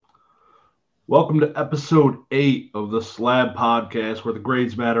Welcome to episode 8 of the Slabbed podcast, where the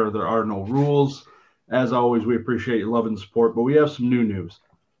grades matter, there are no rules. As always, we appreciate your love and support, but we have some new news.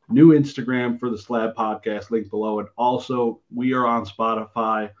 New Instagram for the Slabbed podcast, link below. And also, we are on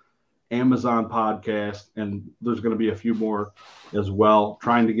Spotify, Amazon Podcast, and there's going to be a few more as well.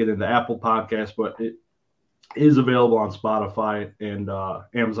 Trying to get into Apple Podcasts, but it is available on Spotify and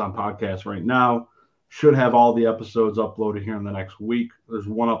Amazon Podcasts right now. Should have all the episodes uploaded here in the next week. There's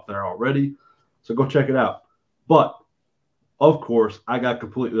one up there already. So go check it out. But, of course, I got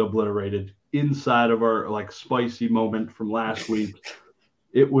completely obliterated inside of our spicy moment from last week.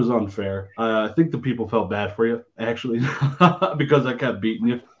 It was unfair. I think the people felt bad for you, actually, because I kept beating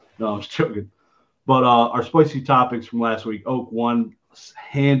you. No, I was joking. But our spicy topics from last week, Oak won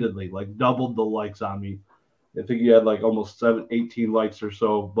handedly, doubled the likes on me. I think you had almost 18 likes or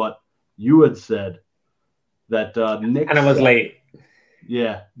so. But you had said that Nick... And I was late.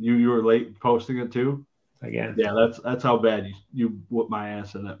 Yeah, you were late posting it too? Again. Yeah, that's how bad you whooped my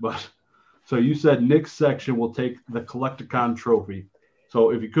ass in it. But so you said Nick's section will take the Collecticon trophy.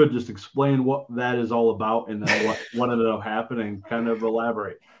 So if you could just explain what that is all about and then what ended up happening, kind of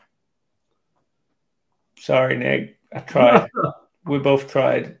elaborate. Sorry, Nick. I tried. We both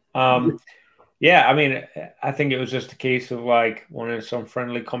tried. Yeah, I mean, I think it was just a case of wanting some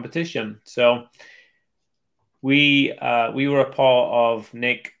friendly competition. So we were a part of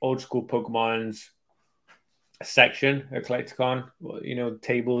Nick Old School Pokemon's section at Collecticon.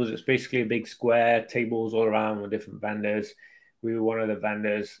 Tables. It's basically a big square, tables all around with different vendors. We were one of the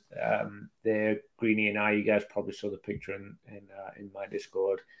vendors. There, Greenie and I. You guys probably saw the picture in my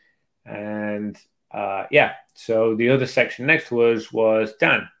Discord. And so the other section next to us was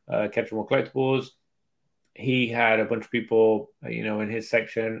Dan, Catch More Collectibles. He had a bunch of people, in his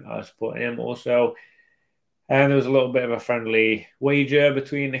section supporting him also. And there was a little bit of a friendly wager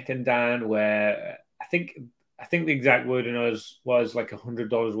between Nick and Dan, where I think the exact wording was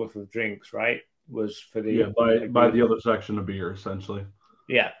 $100 worth of drinks, right? Was for the by the other section of beer, essentially.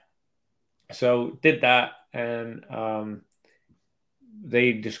 Yeah. So did that, and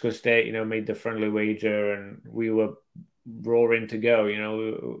they discussed it. Made the friendly wager, and we were roaring to go. We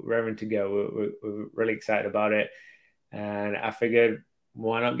were raring to go. We were really excited about it, and I figured,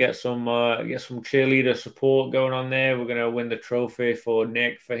 why not get some cheerleader support going on there? We're going to win the trophy for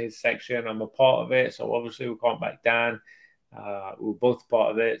Nick for his section. I'm a part of it, so obviously we can't back down. We're both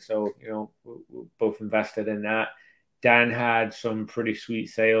part of it, so we're both invested in that. Dan had some pretty sweet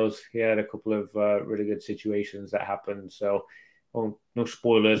sales. He had a couple of really good situations that happened. So, no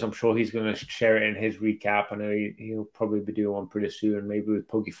spoilers. I'm sure he's going to share it in his recap. I know he'll probably be doing one pretty soon, maybe with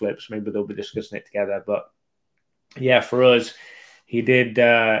Pokey Flips. Maybe they'll be discussing it together. But yeah, for us, he did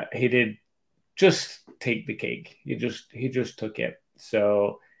just take the cake. He just took it.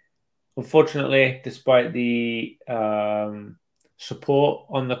 So unfortunately, despite the support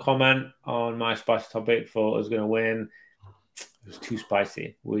on the comment on my spicy topic for us going to win, it was too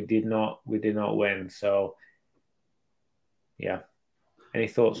spicy. We did not win. So yeah. Any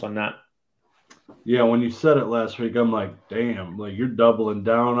thoughts on that? Yeah, when you said it last week, I'm like, damn, you're doubling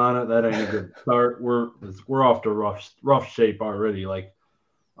down on it. That ain't a good start. We're off to rough shape already.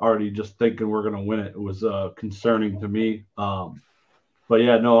 Already just thinking we're gonna win it was concerning to me. But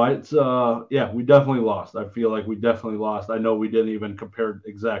yeah, no, it's we definitely lost. I feel like we definitely lost. I know we didn't even compare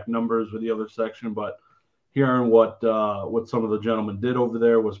exact numbers with the other section, but hearing what some of the gentlemen did over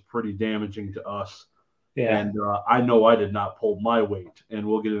there was pretty damaging to us. Yeah. And I know I did not pull my weight, and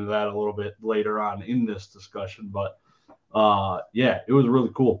we'll get into that a little bit later on in this discussion. But it was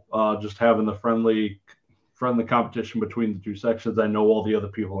really cool just having the friendly competition between the two sections. I know all the other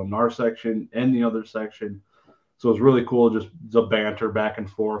people in our section and the other section. So it was really cool. Just the banter back and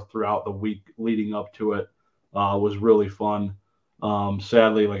forth throughout the week leading up to it was really fun.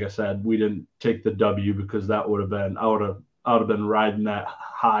 Sadly, like I said, we didn't take the W because that would have been I would have been riding that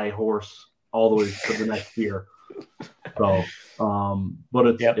high horse all the way to the next year. So, but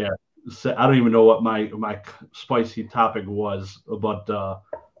it's I don't even know what my spicy topic was, but that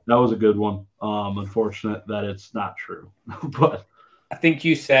was a good one. Unfortunate that it's not true, but I think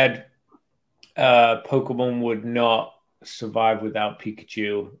you said Pokemon would not survive without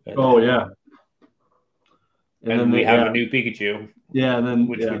Pikachu. Oh yeah. And then we have a new Pikachu. Yeah, and then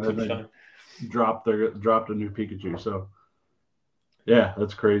dropped a new Pikachu. So yeah,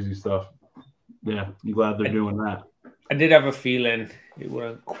 that's crazy stuff. Yeah, I'm glad they're doing that. I did have a feeling it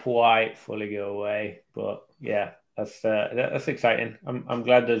wouldn't quite fully go away, but yeah, that's exciting. I'm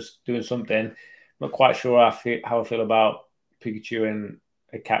glad there's doing something. I'm not quite sure how I feel about Pikachu in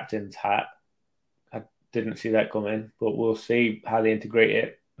a captain's hat. I didn't see that coming, but we'll see how they integrate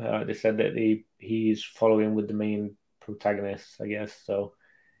it They said that he's following with the main protagonists, I guess. So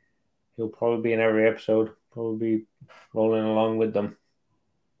he'll probably be in every episode, probably be rolling along with them.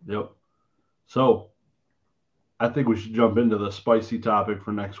 Yep. So I think we should jump into the spicy topic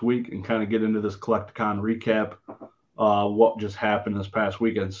for next week and kind of get into this Collecticon recap, what just happened this past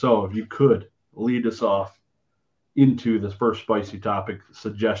weekend. So if you could lead us off into this first spicy topic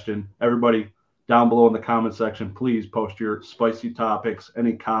suggestion, everybody down below in the comment section, please post your spicy topics,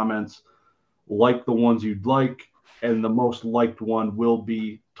 any comments, like the ones you'd like, and the most liked one will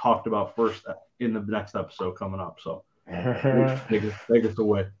be talked about first in the next episode coming up. So take us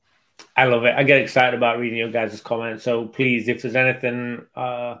away. I love it. I get excited about reading your guys' comments. So please, if there's anything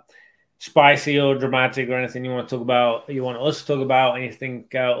spicy or dramatic or anything you want to talk about, you want us to talk about, and you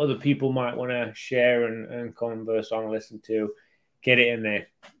think other people might want to share and converse on and listen to, get it in there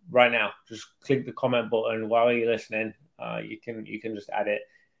right now. Just click the comment button while you're listening. You can just add it.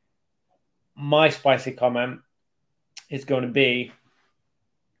 My spicy comment is going to be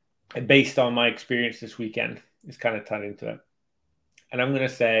based on my experience this weekend. It's kind of tied into it. And I'm going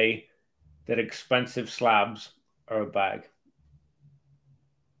to say that expensive slabs are a bag.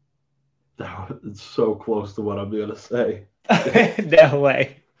 It's so close to what I'm going to say. No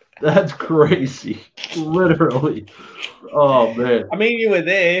way. That's crazy. Literally. Oh, man. I mean, you were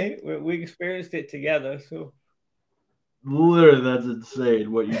there. We experienced it together, so. Literally, that's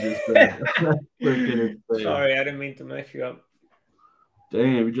insane what you just said. That's freaking insane. Sorry, I didn't mean to mess you up.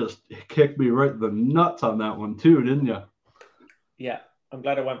 Damn, you just kicked me right in the nuts on that one too, didn't you? Yeah, I'm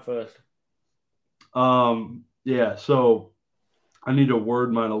glad I went first. Yeah, so I need to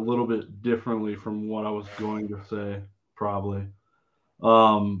word mine a little bit differently from what I was going to say, probably.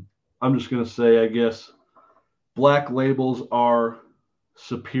 I'm just going to say, I guess, black labels are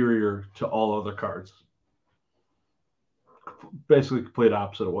superior to all other cards. Basically, complete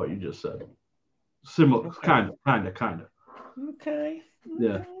opposite of what you just said. Similar, okay. kind of. Okay.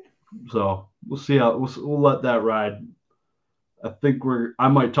 Yeah. So we'll see how we'll let that ride. I think I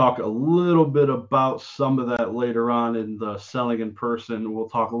might talk a little bit about some of that later on in the selling in person. We'll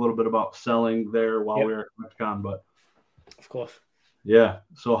talk a little bit about selling there while we're at Collecticon, but of course. Yeah.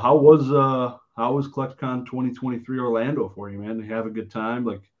 So how was Collecticon 2023 Orlando for you, man? Did you have a good time?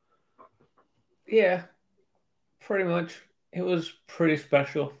 Yeah, pretty much. It was pretty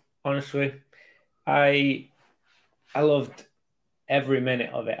special, honestly. I loved every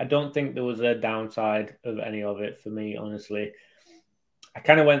minute of it. I don't think there was a downside of any of it for me, honestly. I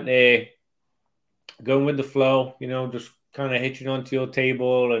kind of went there going with the flow, just kind of hitching onto your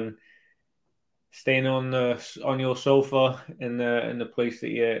table and staying on your sofa in the place that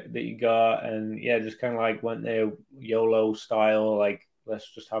you got, and just kind of like went there YOLO style, like let's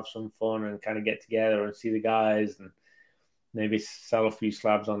just have some fun and kind of get together and see the guys and maybe sell a few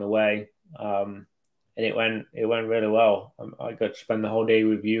slabs on the way. And it went really well. I got to spend the whole day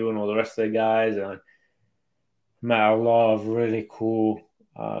with you and all the rest of the guys, and I met a lot of really cool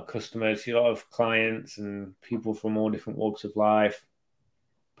customers, a lot of clients and people from all different walks of life.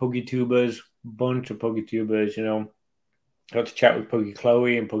 Puggy tubers, bunch of Puggy tubers, Got to chat with Puggy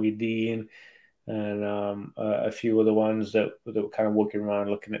Chloe and Puggy Dean and a few other ones that were kind of walking around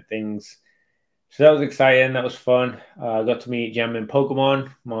looking at things. So that was exciting. That was fun. I got to meet Jammin Pokemon,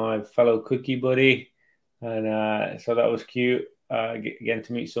 my fellow cookie buddy. And so that was cute. Getting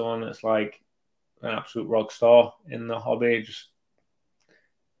to meet someone that's like an absolute rock star in the hobby, just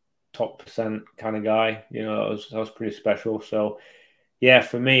top percent kind of guy. That was pretty special. So yeah,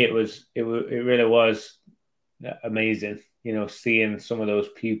 for me, it really was amazing. Seeing some of those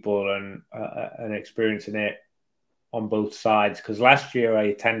people and experiencing it on both sides. Because last year I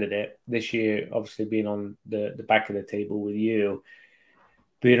attended it. This year, obviously, being on the back of the table with you,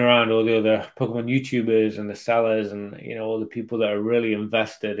 being around all the other Pokemon YouTubers and the sellers and all the people that are really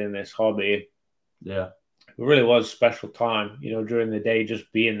invested in this hobby. Yeah. It really was a special time, during the day,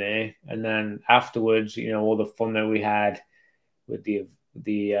 just being there, and then afterwards, all the fun that we had with the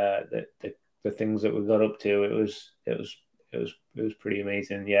things that we got up to. It was pretty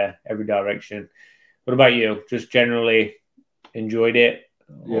amazing. Yeah, every direction. What about you? Just generally enjoyed it?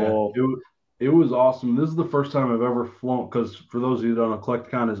 Yeah, it was awesome. This is the first time I've ever flown, because for those of you who don't know,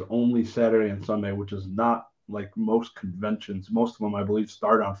 Collecticon is only Saturday and Sunday, which is not like most conventions. Most of them, I believe,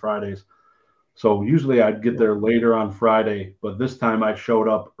 start on Fridays. So usually I'd get there later on Friday, but this time I showed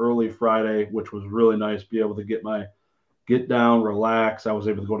up early Friday, which was really nice. Be able to get down, relax. I was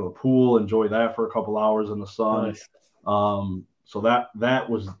able to go to the pool, enjoy that for a couple hours in the sun. Nice. So that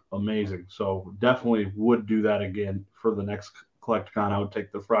was amazing. So definitely would do that again for the next Collecticon. I would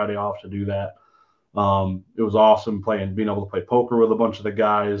take the Friday off to do that. It was awesome being able to play poker with a bunch of the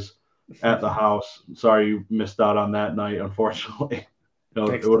guys at the house. Sorry you missed out on that night, unfortunately.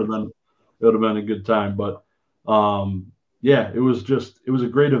 It would have been a good time, but yeah, it was a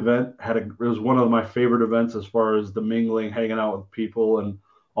great event. It was one of my favorite events as far as the mingling, hanging out with people, and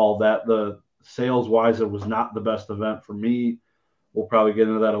all that. The sales wise, it was not the best event for me. We'll probably get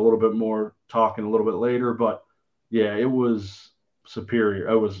into that a little bit more talking a little bit later, but yeah, it was superior.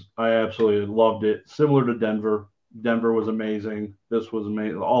 I absolutely loved it. Similar to Denver. Denver was amazing. This was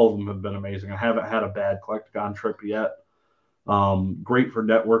amazing. All of them have been amazing. I haven't had a bad Collecticon trip yet. Great for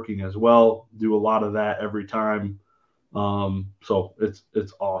networking as well. Do a lot of that every time. So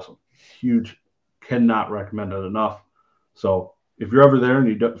it's awesome. Huge. Cannot recommend it enough. So if you're ever there and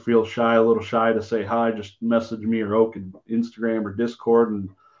you don't feel a little shy to say hi, just message me or Oak in Instagram or Discord, and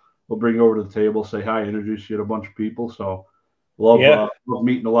we'll bring you over to the table, say hi, introduce you to a bunch of people. So love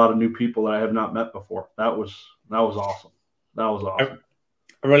meeting a lot of new people that I have not met before. That was awesome. That was awesome.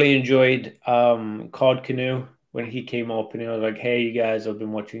 I really enjoyed Card Canoe when he came up and he was like, "Hey, you guys, I've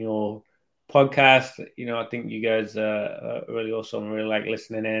been watching your podcast. I think you guys are really awesome. I really like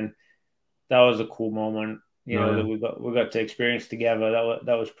listening in." That was a cool moment. That we got to experience together.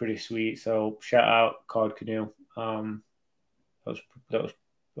 That was pretty sweet. So shout out Card Canoe. That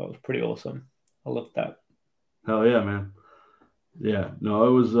was pretty awesome. I loved that. Hell yeah, man. Yeah, no,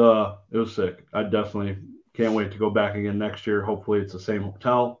 it was sick. I definitely can't wait to go back again next year. Hopefully it's the same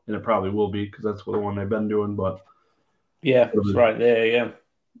hotel, and it probably will be because that's the one they've been doing. But yeah, it's right there. Yeah.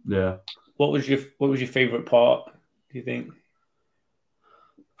 Yeah. What was your favorite part, do you think?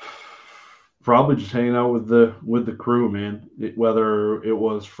 Probably just hanging out with the crew, man. Whether it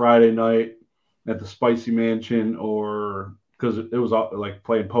was Friday night at the Spicy Mansion or because it was like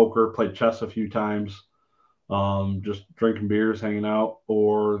playing poker, played chess a few times, just drinking beers, hanging out,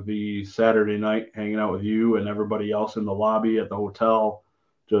 or the Saturday night hanging out with you and everybody else in the lobby at the hotel,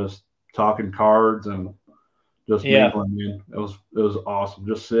 just talking cards and just mingling. Man, it was awesome.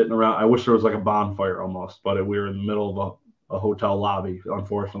 Just sitting around. I wish there was like a bonfire almost, but we were in the middle of a hotel lobby,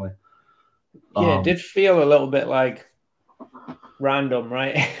 unfortunately. Yeah, it did feel a little bit like random,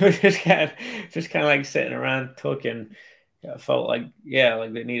 right? just kind of like sitting around talking. I felt like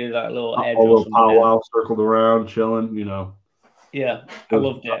like they needed that little edge a or little something. powwow, circled around, chilling. Yeah, I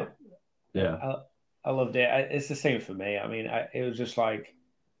loved it. Yeah, I loved it. It's the same for me. I mean, it was just like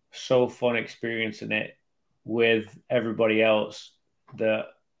so fun experiencing it with everybody else that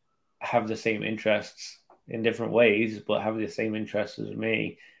have the same interests in different ways, but have the same interests as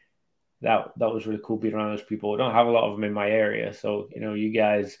me. That was really cool being around those people. I don't have a lot of them in my area, so you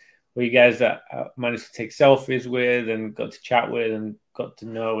guys that managed to take selfies with and got to chat with and got to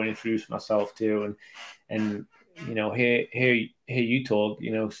know and introduce myself to, and hear you talk,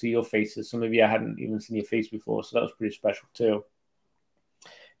 see your faces. Some of you I hadn't even seen your face before, so that was pretty special too.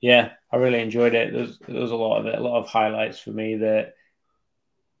 Yeah, I really enjoyed it. There was a lot of highlights for me that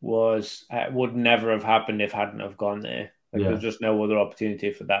would never have happened if I hadn't have gone there. There's just no other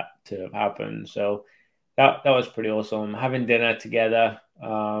opportunity for that to have happened. So that was pretty awesome. Having dinner together.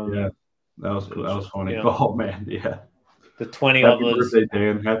 Yeah, that was funny. Oh man, yeah. The 20 Happy of us. Birthday,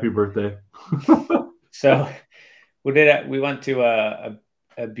 Dan! Happy birthday. So we went to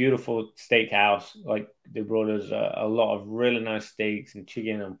a beautiful steakhouse. Like they brought us a lot of really nice steaks and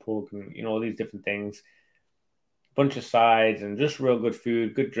chicken and pork and all these different things. Bunch of sides and just real good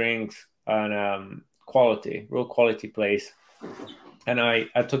food, good drinks, and real quality place. And I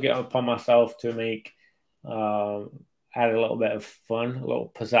took it upon myself to make add a little bit of fun, a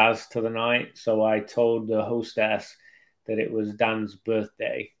little pizzazz to the night. So I told the hostess that it was Dan's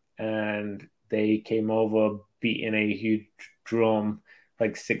birthday, and they came over beating a huge drum,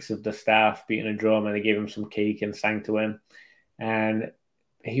 like 6 of the staff beating a drum, and they gave him some cake and sang to him. And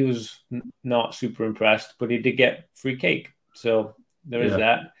he was not super impressed, but he did get free cake. So there is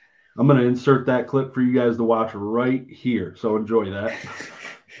that. I'm going to insert that clip for you guys to watch right here. So enjoy that.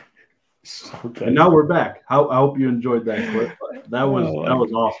 So good. And now we're back. I hope you enjoyed that clip. That was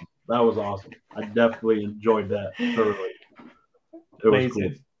awesome. That was awesome. I definitely enjoyed that thoroughly. It was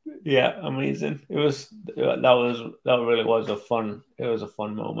amazing. Cool. Yeah, amazing. That really was a fun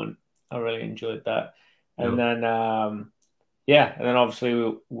moment. I really enjoyed that. And then and then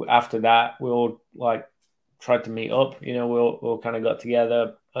obviously after that we all like tried to meet up. We all kind of got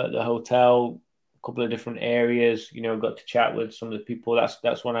together at the hotel, a couple of different areas. Got to chat with some of the people.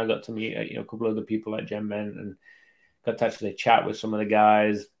 That's when I got to meet a couple of the people at Gem Men and got to actually chat with some of the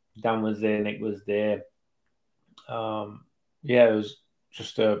guys. Dan was there, Nick was there. It was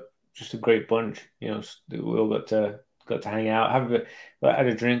just a great bunch. We all got to got to hang out, had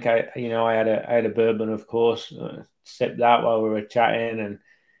a drink. I had a bourbon, of course. Sipped that while we were chatting, and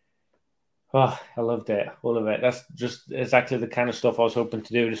oh, I loved it, all of it. That's just exactly the kind of stuff I was hoping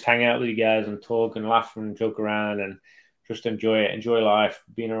to do. Just hang out with you guys and talk and laugh and joke around and just enjoy it, enjoy life,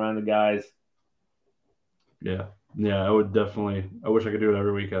 being around the guys. Yeah. Yeah, I would definitely. I wish I could do it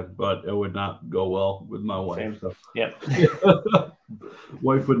every weekend, but it would not go well with my wife. Same. So, Yep.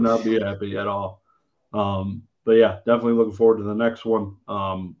 wife would not be happy at all. But yeah, definitely looking forward to the next one.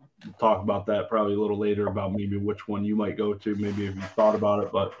 We'll talk about that probably a little later about maybe which one you might go to, maybe if you thought about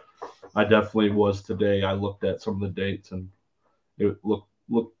it. But I definitely was today. I looked at some of the dates and it looked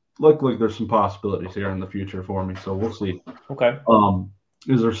like there's some possibilities here in the future for me. So we'll see. Okay.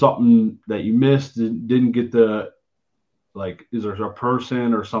 Is there something that you missed, didn't get to, like, is there a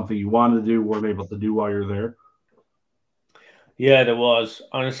person or something you wanted to do, weren't able to do while you're there? Yeah, there was.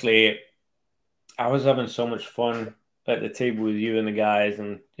 Honestly, I was having so much fun at the table with you and the guys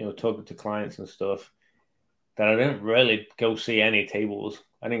and, talking to clients and stuff that I didn't really go see any tables.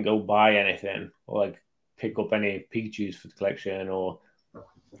 I didn't go buy anything or like pick up any Pikachus for the collection or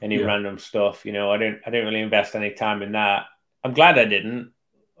any random stuff. I didn't really invest any time in that. I'm glad I didn't,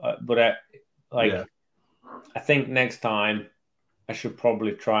 but I think next time I should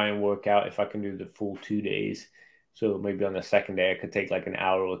probably try and work out if I can do the full 2 days. So maybe on the second day I could take like an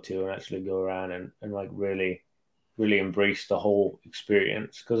hour or two and actually go around and like really, really embrace the whole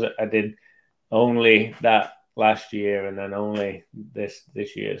experience, because I did only that last year and then only this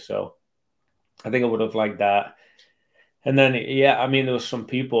year. So I think I would have liked that. And then, yeah, I mean, there was some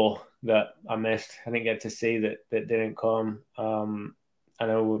people that I missed. I didn't get to see that didn't come. I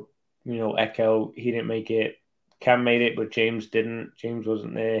know, Echo, he didn't make it. Cam made it, but James didn't. James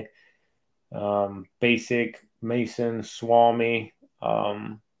wasn't there. Basic, Mason, Swami,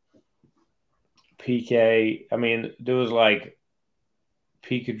 PK. I mean, there was like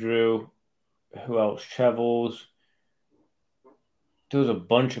Pika who else? Chevels. There was a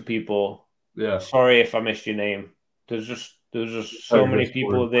bunch of people. Yeah. Sorry if I missed your name. There's just so many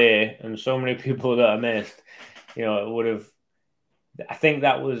people there and so many people that I missed. It would have. I think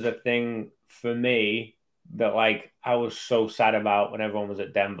that was a thing for me that like I was so sad about when everyone was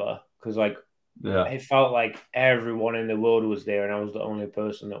at Denver, because like it felt like everyone in the world was there and I was the only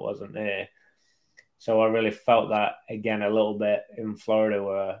person that wasn't there. So I really felt that again a little bit in Florida,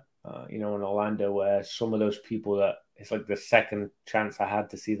 where in Orlando, where some of those people that it's like the second chance I had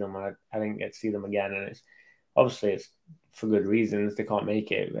to see them and I didn't get to see them again, and it's obviously it's for good reasons. They can't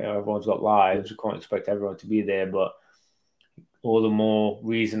make it. Everyone's got lives. We can't expect everyone to be there, but all the more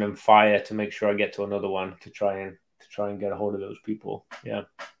reason and fire to make sure I get to another one to try and get a hold of those people. Yeah.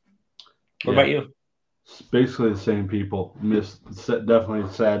 What about you? It's basically the same people.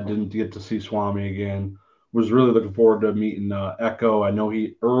 Definitely sad. Didn't get to see Swami again. Was really looking forward to meeting Echo. I know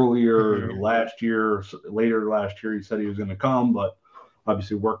he later last year, he said he was going to come, but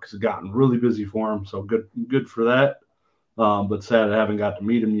obviously work has gotten really busy for him. So good for that. But sad I haven't got to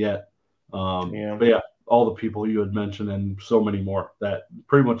meet him yet. But yeah, all the people you had mentioned and so many more, that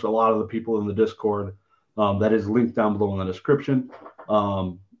pretty much a lot of the people in the Discord, that is linked down below in the description.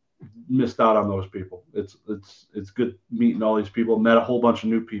 Missed out on those people. It's good meeting all these people. Met a whole bunch of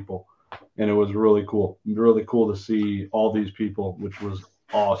new people, and it was really cool. Really cool to see all these people, which was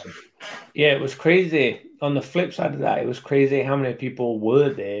awesome. Yeah, it was crazy. On the flip side of that, it was crazy how many people were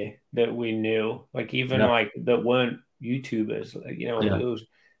there that we knew, like even like that weren't YouTubers. It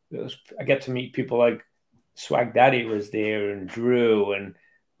was. I get to meet people like Swag Daddy was there, and Drew, and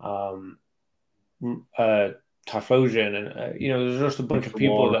Typhlosion, and there's just a bunch of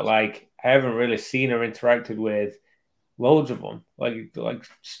people that like I haven't really seen or interacted with. Loads of them, like a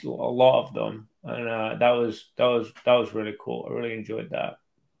lot of them, and that was really cool. I really enjoyed that.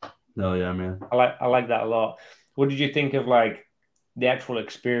 No, yeah, man. I like that a lot. What did you think of like the actual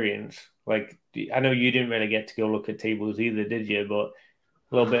experience? Like, I know you didn't really get to go look at tables either, did you? But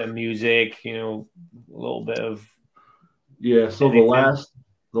a little bit of music, a little bit of So anything.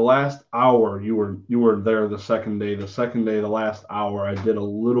 The last hour you were there. The second day, the last hour, I did a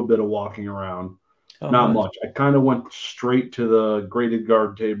little bit of walking around. Not much. I kind of went straight to the graded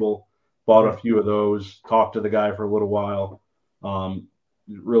guard table, bought a few of those, talked to the guy for a little while.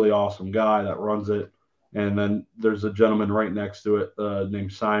 Really awesome guy that runs it. And then there's a gentleman right next to it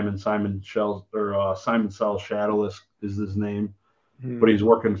named Simon. Simon Sells Shadowless is his name, but he's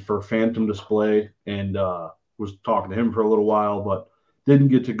working for Phantom Display, and was talking to him for a little while, but didn't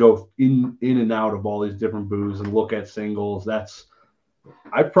get to go in and out of all these different booths and look at singles.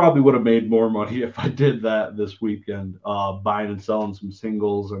 I probably would have made more money if I did that this weekend, buying and selling some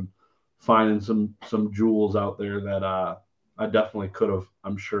singles and finding some jewels out there that I definitely could have,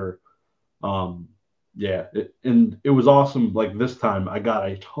 I'm sure. Um, yeah, and it was awesome. Like this time, I got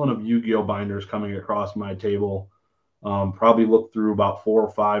a ton of Yu-Gi-Oh binders coming across my table. Probably looked through about 4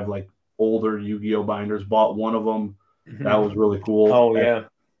 or 5 like older Yu-Gi-Oh binders. Bought one of them. That was really cool. Oh yeah.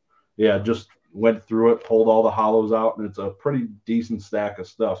 Yeah, just went through it, pulled all the hollows out, and it's a pretty decent stack of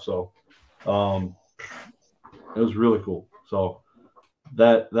stuff. So um, it was really cool. So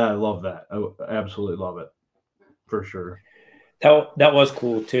that I love that. I absolutely love it for sure. That was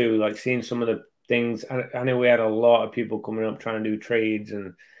cool too. Like seeing some of the things. I know we had a lot of people coming up trying to do trades,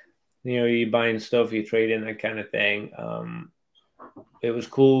 and you buying stuff, you trading, that kind of thing. It was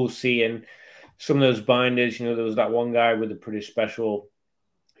cool seeing some of those binders. There was that one guy with a pretty special,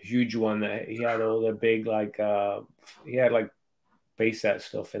 huge one that he had all the big he had like base set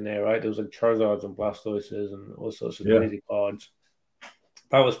stuff in there, right? There was like Charizards and Blastouses and all sorts of Yeah, crazy cards.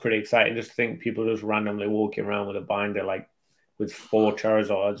 That was pretty exciting. Just to think people just randomly walking around with a binder like with 4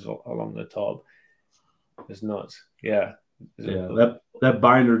 Charizards along the top. It's nuts. Yeah. yeah. That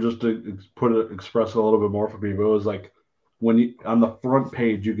binder, just to express a little bit more for people, it was like when you on the front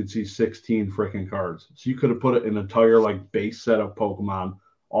page you could see 16 freaking cards. So you could have put an entire like base set of Pokemon,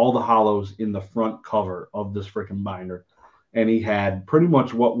 all the hollows in the front cover of this freaking binder, and he had pretty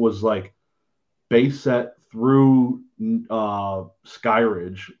much what was like base set through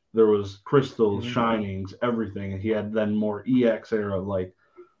Skyridge. There was crystals, shinings, everything. He had then more EX era. Like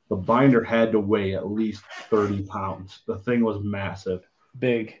the binder had to weigh at least 30 pounds. The thing was massive.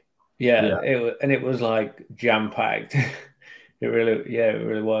 Big. Yeah, Yeah, it was like jam packed. It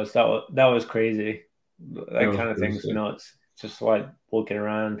really was. That was crazy. that That was kind of pretty thing's sick. nuts. Just like walking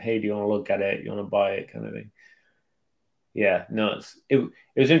around, hey, do you want to look at it? You want to buy it, kind of thing. Yeah, nuts. It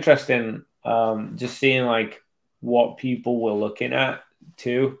was interesting, just seeing like what people were looking at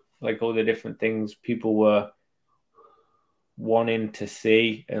too, like all the different things people were wanting to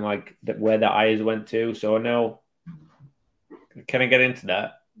see, and like where their eyes went to. So I know, can I get into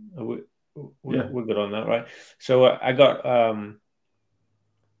that? Yeah, We're good on that, right? So I got a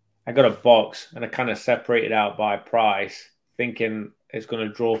box and I kind of separated out by price, thinking it's going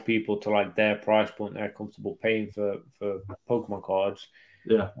to draw people to like their price point they're comfortable paying for Pokemon cards.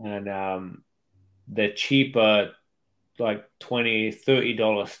 yeah, And the cheaper, like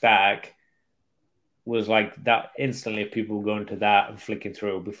 $20-$30 stack was like that. Instantly people were going to that and flicking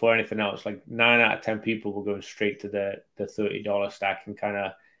through before anything else. Like 9 out of 10 people were going straight to the $30 stack and kind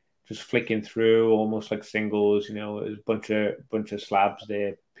of just flicking through almost like singles. There's a bunch of slabs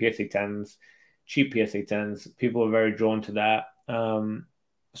there, PSA 10s, cheap PSA 10s. People were very drawn to that.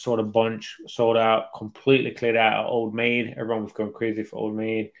 Sort of bunch sold out, completely cleared out of Old Maid. Everyone was going crazy for Old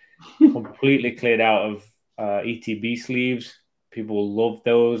Maid. Completely cleared out of ETB sleeves. People loved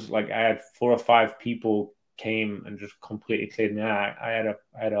those. Like I had 4 or 5 people came and just completely cleared me out. I had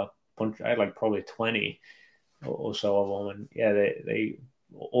a bunch. I had like probably 20 or so of them, and yeah, they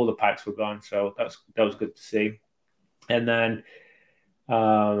all the packs were gone. So that was good to see. And then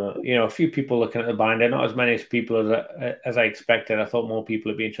a few people looking at the binder, not as many as people as I expected. I thought more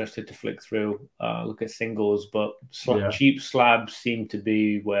people would be interested to flick through, look at singles, but yeah, cheap slabs seemed to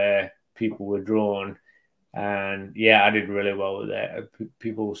be where people were drawn. And yeah, I did really well with it.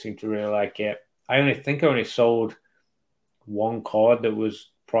 People seem to really like it. I only sold one card that was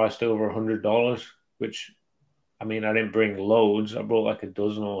priced over $100, which I mean, I didn't bring loads. I brought like a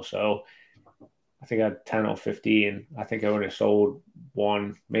dozen or so. I think I had 10 or 15. I think I only sold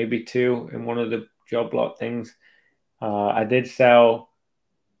one, maybe two in one of the job lot things. I did sell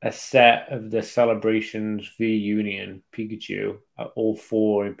a set of the Celebrations V Union Pikachu, all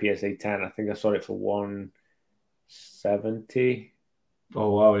 4 in PSA 10. I think I sold it for 170. oh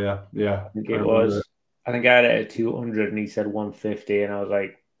wow, yeah, yeah, I think I it remember that. was. I think I had it at 200 and he said 150, and I was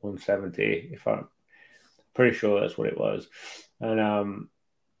like 170. If I'm pretty sure that's what it was. And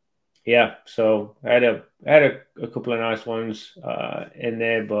yeah, so I had a couple of nice ones in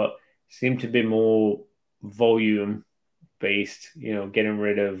there, but seemed to be more volume based. Getting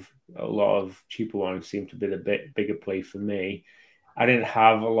rid of a lot of cheaper ones seemed to be the bigger play for me. I didn't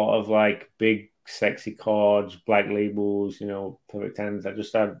have a lot of like big sexy cards, black labels, perfect tens. I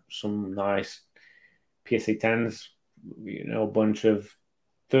just had some nice PSA 10s, a bunch of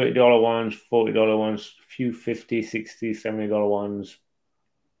 $30 ones, $40 ones, a few 50, 60, $70 ones,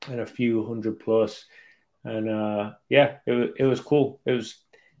 and a few hundred plus. And yeah, it was cool. It was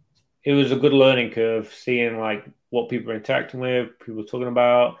a good learning curve, seeing like what people are interacting with, people talking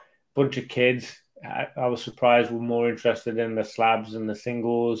about. Bunch of kids. I was surprised were more interested in the slabs and the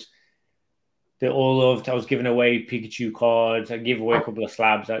singles. they all loved. I was giving away Pikachu cards. I gave away a couple of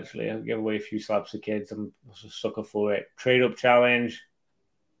slabs actually. I gave away a few slabs to kids. I'm a sucker for it. Trade up challenge.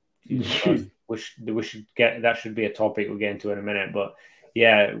 Jesus Christ. We should get that. Should be a topic we'll get into in a minute. But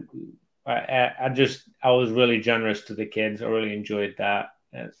yeah, I was really generous to the kids. I really enjoyed that,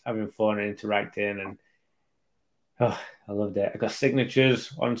 having fun and interacting, and I loved it. I got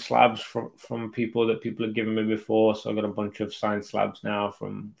signatures on slabs from people that people had given me before, so I got a bunch of signed slabs now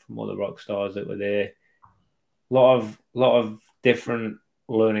from other rock stars that were there. A lot of different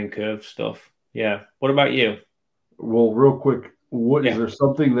learning curve stuff. Yeah. What about you? Well, real quick, is there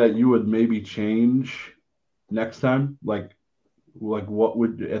something that you would maybe change next time? Like what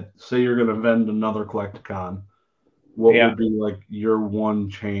would say you're going to vend another Collecticon? What would be like your one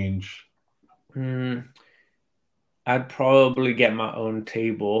change? I'd probably get my own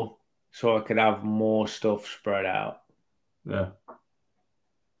table so I could have more stuff spread out. Yeah.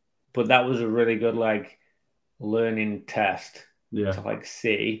 But that was a really good learning test Yeah. to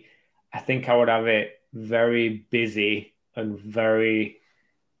see. I think I would have it very busy and very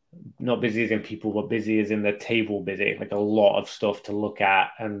not busy as in people, but busy as in the table busy, like a lot of stuff to look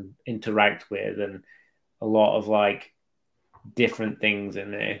at and interact with, and a lot of different things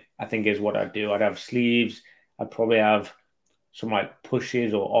in there, I think is what I'd do. I'd have sleeves. I'd probably have some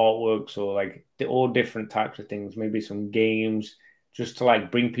pushes or artworks or all different types of things, maybe some games, just to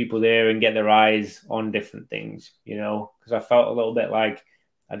bring people there and get their eyes on different things, because I felt a little bit like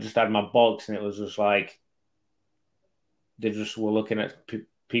I just had my box and it was just they just were looking at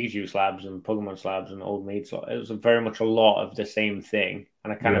Pikachu slabs and Pokemon slabs and old maid slabs. It was very much a lot of the same thing.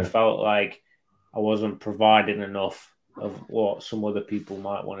 And I kind of felt like I wasn't providing enough of what some other people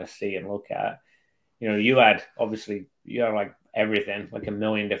might want to see and look at. You had everything, like a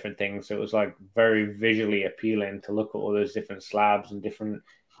million different things. So it was very visually appealing to look at all those different slabs and different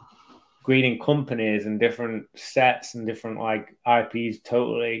grading companies and different sets and different IPs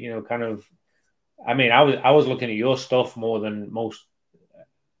totally, I was looking at your stuff more than most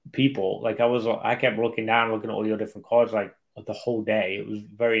people. I kept looking down, looking at all your different cards the whole day. It was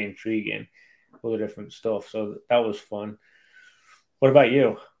very intriguing, all the different stuff. So that was fun. What about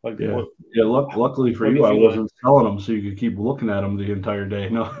you? Luckily for you, I wasn't selling them, so you could keep looking at them the entire day.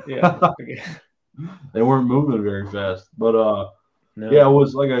 No, they weren't moving very fast. But it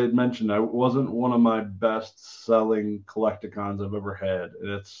was like I had mentioned. I wasn't one of my best selling Collecticons I've ever had,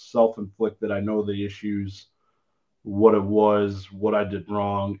 and it's self-inflicted. I know the issues, what it was, what I did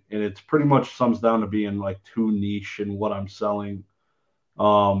wrong, and it's pretty much sums down to being too niche in what I'm selling.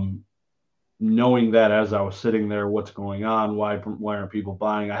 Knowing that as I was sitting there, what's going on? Why aren't people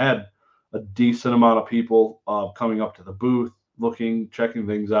buying? I had a decent amount of people coming up to the booth, checking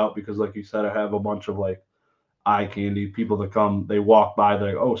things out, because like you said, I have a bunch of eye candy people that come, they walk by,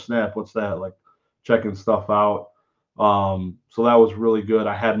 they're like, oh snap, what's that? Checking stuff out. So that was really good.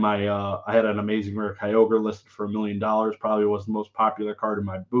 I had I had an amazing rare Kyogre listed for $1 million. Probably was the most popular card in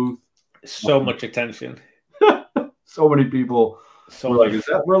my booth. So much attention. So many people were like, is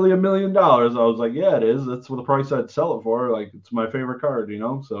that really $1 million? I was like, yeah, it is. That's what the price I'd sell it for. It's my favorite card,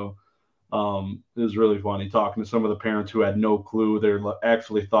 So it was really funny talking to some of the parents who had no clue. They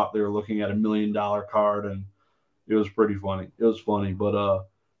actually thought they were looking at $1 million card, and it was pretty funny. It was funny, but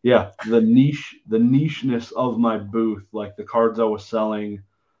the nicheness of my booth, the cards I was selling,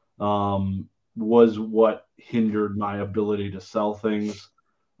 was what hindered my ability to sell things.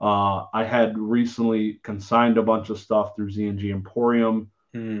 I had recently consigned a bunch of stuff through Z&G Emporium.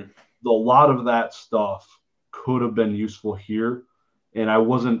 A lot of that stuff could have been useful here. And I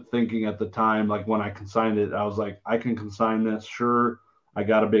wasn't thinking at the time, when I consigned it, I was like, I can consign this. Sure. I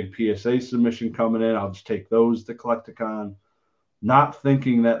got a big PSA submission coming in. I'll just take those to Collecticon. Not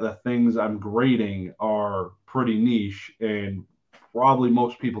thinking that the things I'm grading are pretty niche, and probably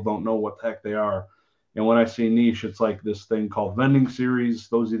most people don't know what the heck they are. And when I say niche, it's this thing called Vending Series.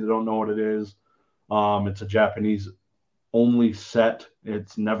 Those of you that don't know what it is, it's a Japanese only set.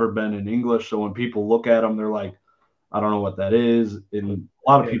 It's never been in English. So when people look at them, they're like, I don't know what that is. And a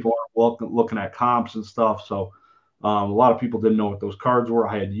lot of people are looking at comps and stuff. So a lot of people didn't know what those cards were.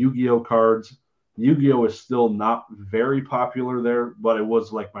 I had Yu-Gi-Oh cards. Yu-Gi-Oh is still not very popular there, but it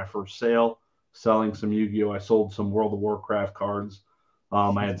was my first sale, selling some Yu-Gi-Oh. I sold some World of Warcraft cards.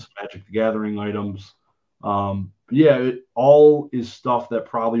 I had some Magic the Gathering items. It all is stuff that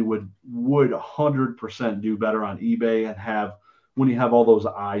probably would 100% do better on eBay and have when you have all those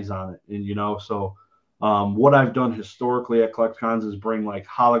eyes on it. And, so what I've done historically at Collecticons is bring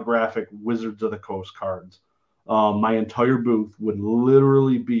holographic Wizards of the Coast cards. My entire booth would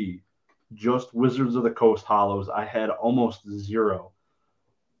literally be just Wizards of the Coast holos. I had almost zero.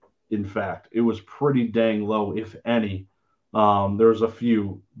 In fact, it was pretty dang low, if any. There was a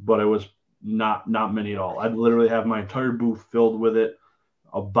few, but it was not many at all. I'd literally have my entire booth filled with it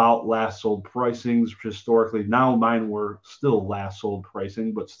about last sold pricings. Historically, now mine were still last sold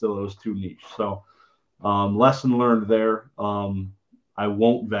pricing, but still it was too niche. So lesson learned there. I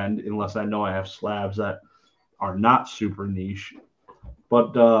won't vend unless I know I have slabs that are not super niche.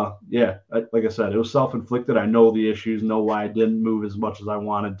 But yeah, like I said, it was self-inflicted. I know the issues, know why I didn't move as much as I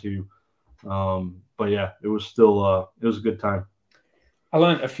wanted to. But yeah, it was still it was a good time. I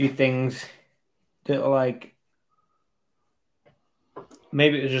learned a few things that are like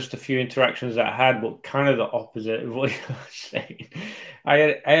maybe it was just a few interactions that I had, but kind of the opposite of what you're saying.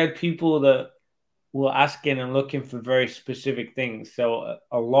 I had people that were asking and looking for very specific things. So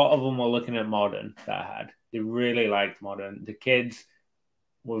a lot of them were looking at modern that I had. They really liked modern. The kids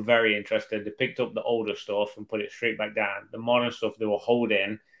were very interested. They picked up the older stuff and put it straight back down. The modern stuff they were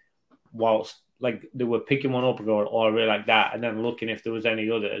holding whilst like they were picking one up and going, "Oh, I really like that," and then looking if there was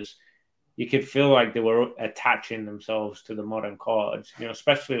any others. You could feel like they were attaching themselves to the modern cards.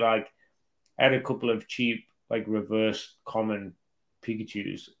 Especially like I had a couple of cheap like reverse common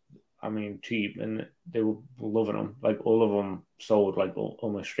Pikachu's. I mean, cheap, and they were loving them. Like all of them sold like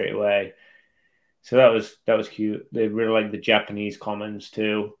almost straight away. So that was cute. They really like the Japanese commons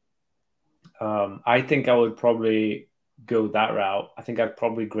too. I think I would probably go that route. I think I'd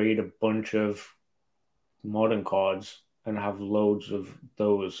probably grade a bunch of modern cards and have loads of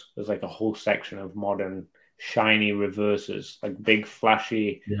those. There's like a whole section of modern shiny reverses, like big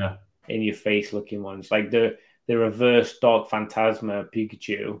flashy Yeah, in your face looking ones. Like the reverse Dark Phantasma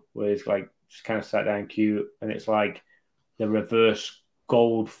Pikachu, where it's like just kind of sat down cute, and it's like the reverse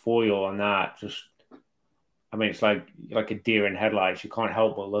gold foil on that. Just, I mean, it's like a deer in headlights. You can't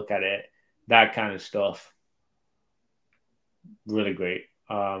help but look at it. That kind of stuff, really great.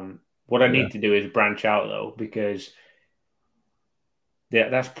 What I yeah, need to do is branch out though, because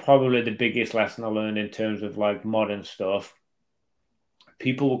that's probably the biggest lesson I learned in terms of like modern stuff.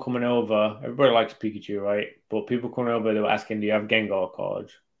 People were coming over. Everybody likes Pikachu, right? But people coming over, they were asking, "Do you have Gengar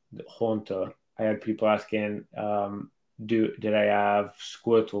cards?" The Haunter. I had people asking, "Did I have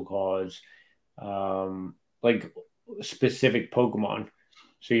Squirtle cards?" Like specific Pokemon.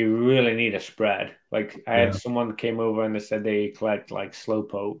 So you really need a spread. Like I had yeah. someone came over and they said they collect like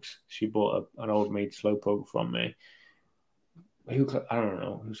Slowpokes. She bought an old maid Slowpoke from me. I don't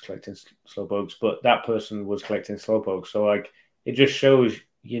know who's collecting Slowpokes, but that person was collecting Slowpokes. So like it just shows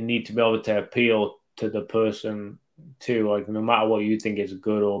you need to be able to appeal to the person too. Like no matter what you think is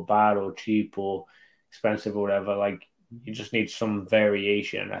good or bad or cheap or expensive or whatever, like you just need some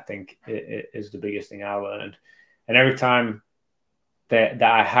variation. I think it is the biggest thing I learned. And every time that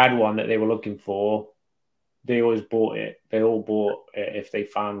I had one that they were looking for, they always bought it. They all bought it if they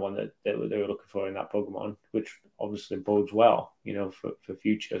found one that they were looking for in that Pokemon, which obviously bodes well, for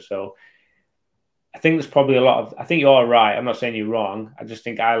future. So I think there's probably a lot of. I think you're right. I'm not saying you're wrong. I just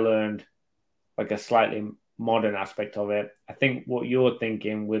think I learned like a slightly modern aspect of it. I think what you're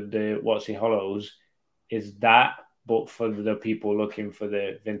thinking with the Watsy Hollows is that, but for the people looking for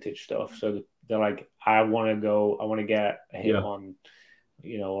the vintage stuff. So they're like, I want to get a hit Yeah. on.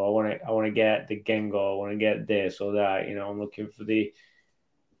 I want to get the Gengar. I want to get this or that. I'm looking for the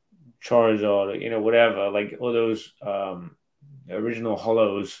Charizard. Whatever. Like all those original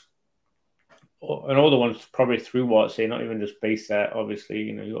hollows, and all the ones probably through Watsy, not even just base set. Obviously,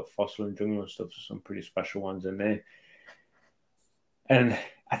 you got Fossil and Jungle and stuff. So some pretty special ones in there. And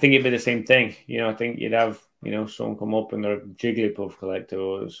I think it'd be the same thing. I think you'd have, someone come up and they're a Jigglypuff collector,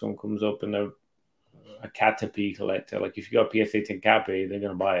 or someone comes up and they're a Caterpie collector. Like if you got a PSA 10 Cappy, they're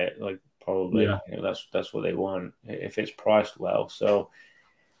gonna buy it. Like probably, Yeah. that's what they want if it's priced well. So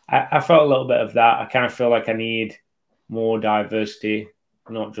I felt a little bit of that. I kind of feel like I need more diversity,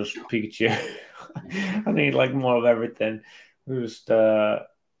 not just Pikachu. I need like more of everything. Just yeah,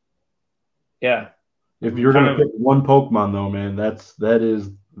 If I'm you're kind gonna of. pick one Pokemon though, man, that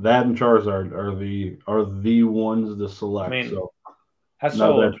and Charizard are the ones to I select. mean, So I not a bad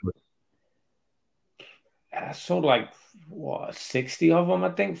sold choice. I sold like what 60 of them, I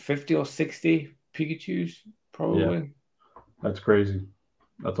think 50 or 60 Pikachu's Yeah, probably. that's crazy.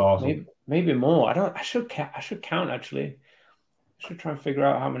 That's awesome. Maybe more. I don't. I should count actually. I should try and figure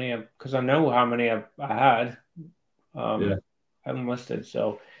out how many because I know how many I had. Yeah, I haven't listed.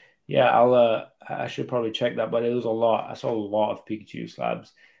 So yeah, I should probably check that. But it was a lot. I saw a lot of Pikachu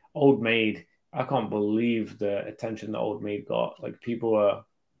slabs. Old Maid. I can't believe the attention the Old Maid got. Like people were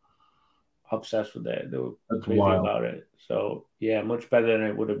obsessed with it. They were that's crazy wild. about it. So yeah, much better than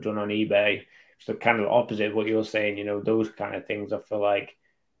it would have done on eBay. So kind of the opposite of what you're saying. Those kind of things. I feel like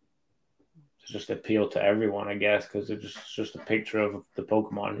just appeal to everyone, I guess, because it's just a picture of the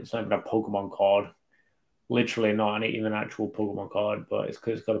Pokemon. It's not even a Pokemon card. Literally not even an actual Pokemon card, but it's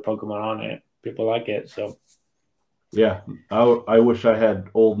because it's got a Pokemon on it. People like it, so. Yeah, I wish I had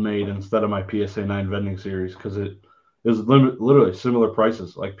Old Maid instead of my PSA 9 vending series because it is literally similar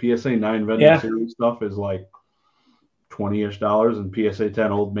prices. Like PSA 9 vending series stuff is like $20-ish, and PSA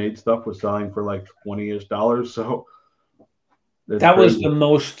 10 Old Maid stuff was selling for like $20-ish. So that was the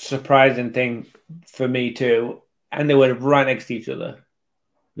most surprising thing for me too. And they were right next to each other.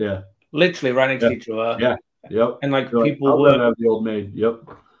 Yeah. Literally right next to each other. Yeah. Yep. And like You're people were have the Old Maid. Yep.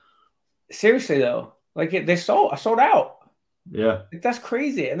 Seriously though, like I sold out. Yeah. Like, that's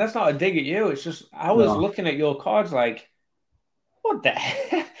crazy. And that's not a dig at you. It's just I was looking at your cards like, what the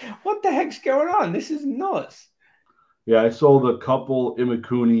heck? What the heck's going on? This is nuts. Yeah, I sold a couple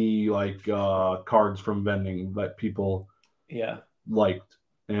Imakuni like cards from vending that people liked.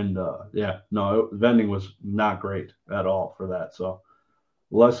 And vending was not great at all for that. So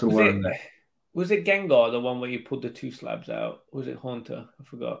lesson learned there. Was it Gengar, the one where you pulled the 2 slabs out? Or was it Haunter? I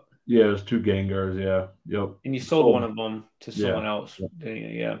forgot. Yeah, it was 2 Gengars, yeah. Yep. And you sold one of them to someone else.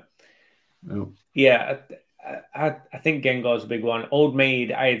 Yeah. Yep. Yeah. I think Gengar's a big one. Old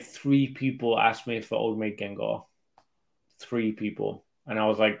Maid, I had 3 people ask me for Old Maid Gengar. 3 people. And I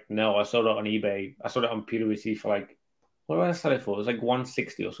was like, no, I sold it on eBay. I sold it on PwC for like, what did I sell it for? It was like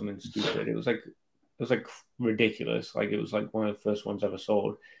 160 or something stupid. It was like ridiculous. Like it was like one of the first ones ever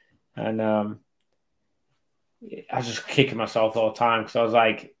sold. And I was just kicking myself all the time because I was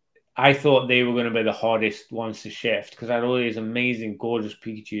like, I thought they were going to be the hardest ones to shift because I had all these amazing, gorgeous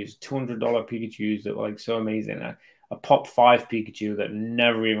Pikachus, $200 Pikachus that were like so amazing. A pop 5 Pikachu that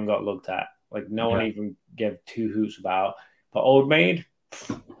never even got looked at. Like no one even gave 2 hoots about. But Old Maid,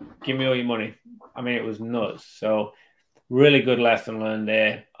 give me all your money. I mean, it was nuts. So really good lesson learned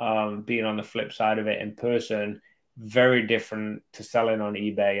there. Being on the flip side of it in person, very different to selling on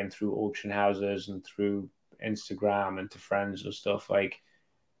eBay and through auction houses and through Instagram and to friends and stuff. Like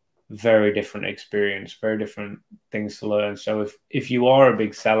very different experience, very different things to learn. So if you are a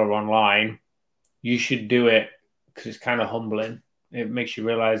big seller online, you should do it because it's kind of humbling. It makes you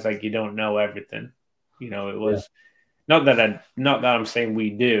realize like you don't know everything. You know, it was not that I'm saying we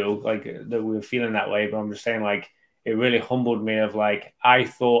do like that we're feeling that way, but I'm just saying like it really humbled me of like I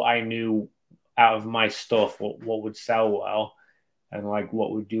thought I knew out of my stuff what would sell well and like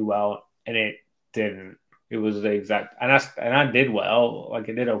what would do well, and it didn't. It was the exact and I did well, like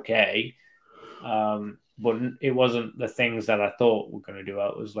I did okay. But it wasn't the things that I thought were going to do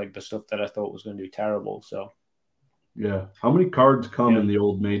well. It was like the stuff that I thought was going to do terrible. So yeah, how many cards come in the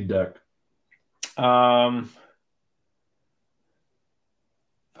Old Maid deck? I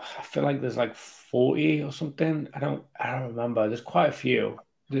feel like there's like 40 or something. I don't remember. There's quite a few.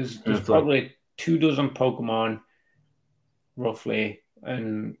 There's probably like 24 Pokemon, roughly,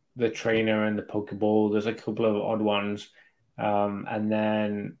 and the trainer and the Pokeball. There's a couple of odd ones, and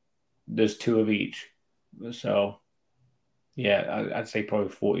then there's 2 of each. So yeah, I'd say probably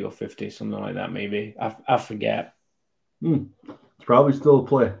 40 or 50, something like that. Maybe I forget. It's probably still a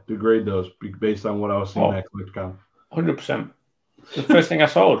play to grade those based on what I was seeing at ClickCon. 100%. The first thing I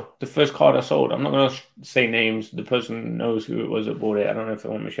sold, the first card I sold. I'm not going to say names. The person knows who it was that bought it. I don't know if they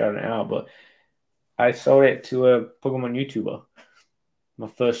want me shouting it out, but I sold it to a Pokemon YouTuber. My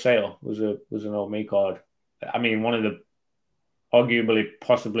first sale was an Old Maid card. I mean, one of the arguably,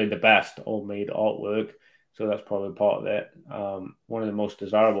 possibly the best Old Maid artwork. So that's probably part of it. One of the most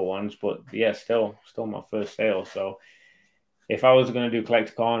desirable ones, but yeah, still my first sale. So if I was going to do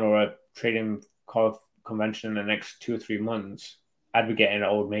Collecticon or a trading card convention in the next 2 or 3 months, I'd be getting an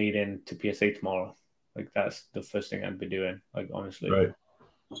Old Maid into PSA tomorrow. Like that's the first thing I'd be doing. Like honestly, right.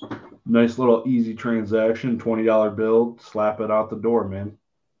 Nice little easy transaction, $20 bill, slap it out the door, man.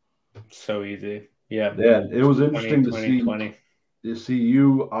 So easy. Yeah. Yeah, it was interesting to see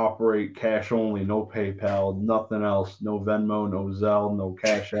you operate cash only, no PayPal, nothing else, no Venmo, no Zelle, no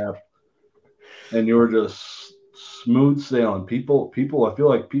Cash App, and you were just smooth sailing. People, I feel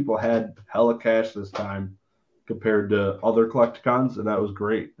like people had hella cash this time compared to other Collecticons, and that was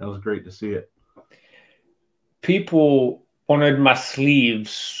great. That was great to see it. People wanted my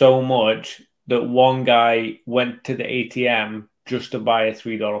sleeves so much that one guy went to the ATM just to buy a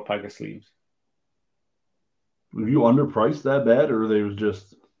 $3 pack of sleeves. Were you underpriced that bad, or they was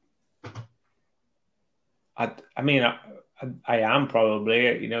just? I mean, I am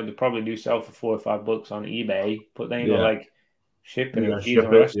probably. You know, they probably do sell for $4 or $5 on eBay, but then you got like shipping and fees and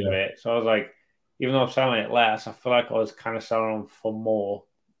the rest of it. So I was like, even though I'm selling it less, I feel like I was kind of selling them for more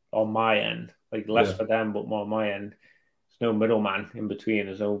on my end, like less for them, but more on my end. There's no middleman in between.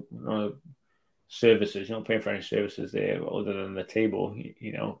 There's no services. You're not paying for any services there other than the table,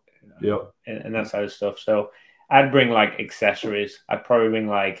 Yep. and that side of stuff. So I'd bring like accessories. I'd probably bring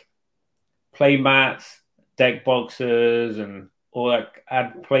like play mats, deck boxes, and all that.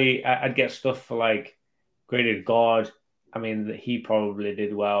 I'd get stuff for like graded guard. I mean, he probably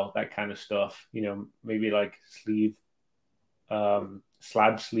did well, that kind of stuff. Maybe like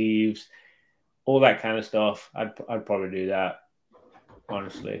slab sleeves, all that kind of stuff. I'd probably do that.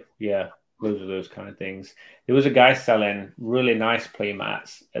 Honestly, yeah, those kind of things. There was a guy selling really nice play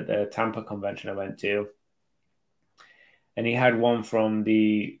mats at the Tampa convention I went to, and he had one from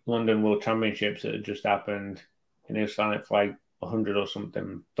the London World Championships that had just happened, and he was selling it for like $100 or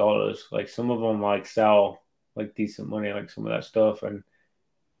something dollars. Like some of them like sell like decent money, like some of that stuff, and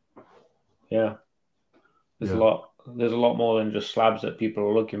yeah, there's a lot more than just slabs that people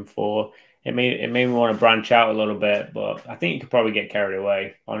are looking for. It made me want to branch out a little bit, but I think you could probably get carried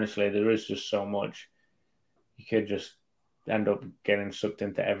away. Honestly, there is just so much. You could just end up getting sucked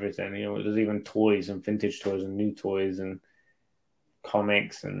into everything. There's even toys and vintage toys and new toys and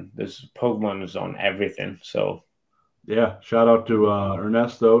comics, and there's Pokemon's on everything. So yeah, shout out to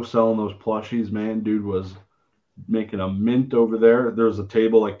Ernesto selling those plushies, man. Dude was making a mint over there. There's a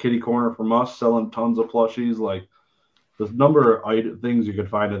table like kitty corner from us selling tons of plushies. Like the number of things you could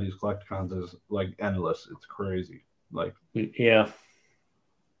find at these collecticons is like endless. It's crazy. Like, yeah,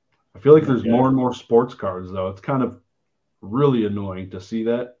 I feel like there's more and more sports cards though. It's kind of really annoying to see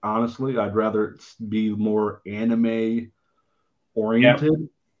that. Honestly, I'd rather it be more anime oriented.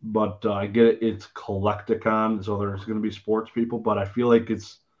 But I get it. It's collecticon, so there's going to be sports people. But I feel like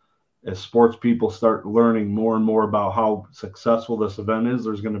as sports people start learning more and more about how successful this event is,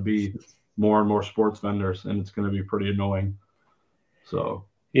 there's going to be more and more sports vendors, and it's going to be pretty annoying. So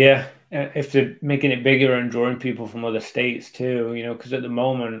yeah, if they're making it bigger and drawing people from other states too, because at the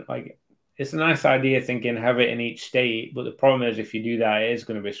moment, like, it's a nice idea thinking have it in each state, but the problem is if you do that, it is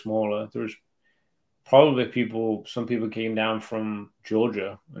going to be smaller. There's probably some people came down from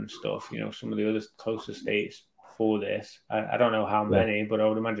Georgia and stuff, some of the other closer states for this. I don't know how many, but I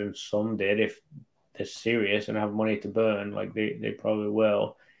would imagine some did. If they're serious and have money to burn, like they probably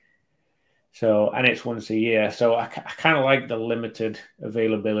will. So, and it's once a year. So I kind of like the limited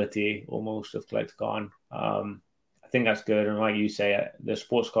availability almost of CollectCon. I think that's good. And like you say, the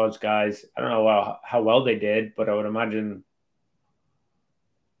sports cards guys, I don't know how well they did, but I'd imagine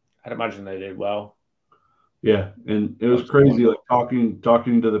they did well. yeah, and it was crazy, like talking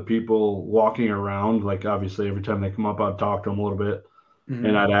to the people walking around. Like obviously, every time they come up, I'd talk to them a little bit,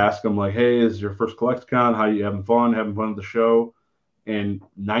 and I'd ask them like, "Hey, is your first CollectCon? How you having fun? Having fun at the show?" And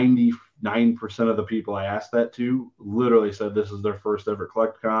 99% of the people I asked that to literally said this is their first ever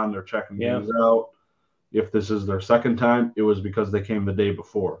CollectCon. They're checking things out. If this is their second time, it was because they came the day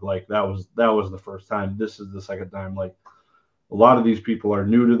before. Like that was the first time. This is the second time. Like a lot of these people are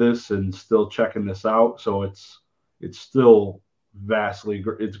new to this and still checking this out. So it's still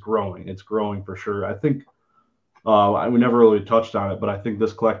it's growing for sure. I think we never really touched on it, but I think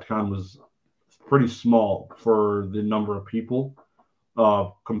this CollectCon was pretty small for the number of people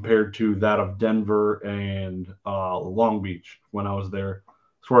compared to that of Denver and Long Beach when I was there,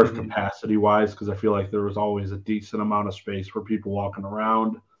 as far as capacity wise, because I feel like there was always a decent amount of space for people walking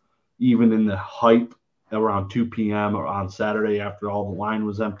around, even in the hype around 2 p.m. or on Saturday after all the line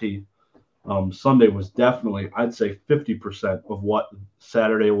was empty. Sunday was definitely, I'd say, 50% of what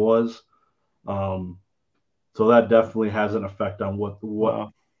Saturday was. So that definitely has an effect on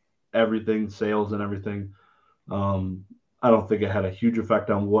what everything, sales and everything. I don't think it had a huge effect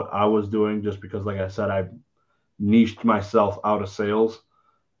on what I was doing just because, like I said, I niched myself out of sales.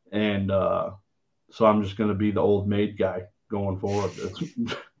 And so I'm just going to be the old maid guy going forward.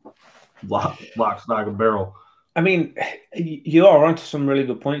 It's lock, stock, and barrel. I mean, you are onto some really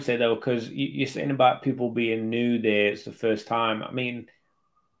good points there, though, because you're saying about people being new there. It's the first time. I mean,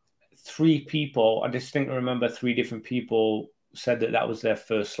 3 people, I distinctly remember 3 different people said that was their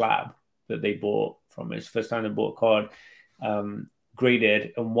first slab that they bought from his first time they bought a card,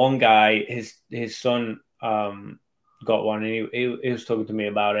 graded. And one guy, his son got one, and he was talking to me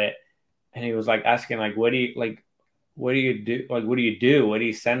about it, and he was like asking like, what do you do? Like, what do you do? Where do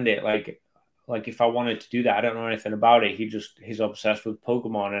you send it? Like if I wanted to do that, I don't know anything about it. He's obsessed with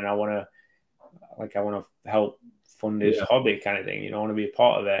Pokemon, and I want to help fund his hobby kind of thing. I want to be a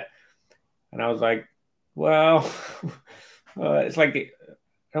part of it. And I was like, well, it's like I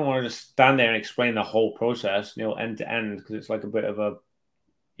don't want to just stand there and explain the whole process, end to end, because it's like a bit of a,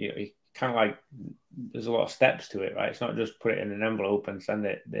 kind of like there's a lot of steps to it, right? It's not just put it in an envelope and send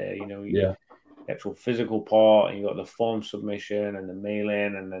it there. actual physical part, and you got the form submission and the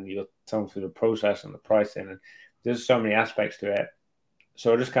mailing, and then you're telling through the process and the pricing, and there's so many aspects to it.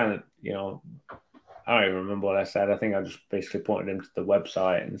 So I just kind of, I don't even remember what I said. I think I just basically pointed him to the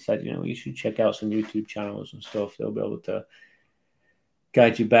website and said, you should check out some YouTube channels and stuff. They'll be able to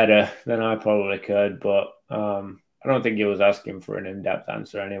guide you better than I probably could. But I don't think he was asking for an in-depth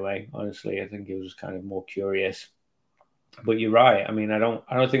answer anyway. Honestly, I think he was kind of more curious. But you're right. I mean, I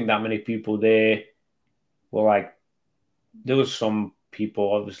don't think that many people there were like. There was some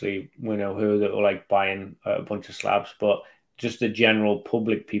people, obviously, we know who, that were like buying a bunch of slabs, but just the general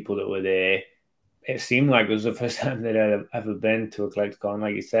public people that were there, it seemed like it was the first time they'd ever been to a collecticon,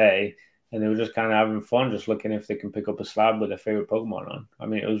 like you say, and they were just kind of having fun, just looking if they can pick up a slab with their favorite Pokemon on. I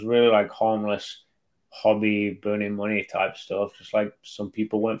mean, it was really like harmless hobby, burning money type stuff. Just like some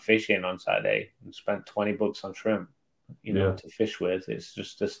people went fishing on Saturday and spent $20 on shrimp, to fish with. It's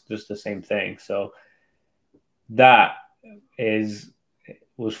just the same thing. So that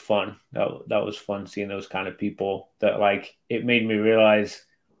was fun. That was fun seeing those kind of people. That like it made me realize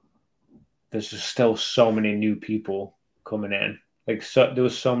there's just still so many new people coming in. Like there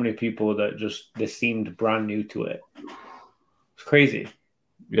was so many people that they seemed brand new to it. It's crazy.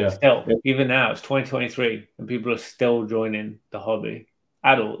 Yeah. Still, even now, it's 2023, and people are still joining the hobby.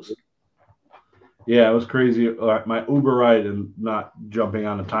 Adults. Yeah, it was crazy. My Uber ride, and not jumping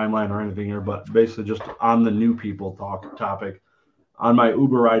on a timeline or anything here, but basically just on the new people topic. On my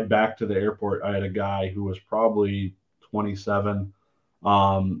Uber ride back to the airport, I had a guy who was probably 27.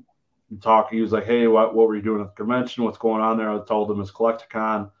 He was like, "Hey, what were you doing at the convention? What's going on there?" I told him it's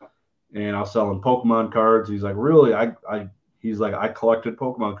Collecticon, and I was selling Pokemon cards. He's like, "Really?" He's like, "I collected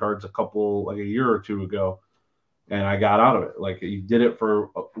Pokemon cards a year or two ago, and I got out of it. Like, he did it for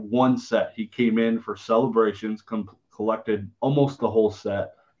one set. He came in for celebrations, collected almost the whole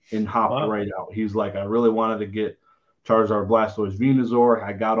set, and hopped right out. He's like, I really wanted to get Charizard, Blastoise, Venusaur.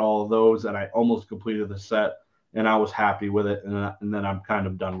 I got all of those, and I almost completed the set, and I was happy with it, and then I'm kind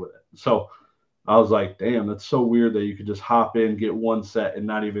of done with it." So I was like, damn, that's so weird that you could just hop in, get one set, and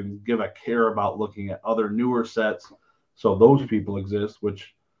not even give a care about looking at other newer sets. So those people exist,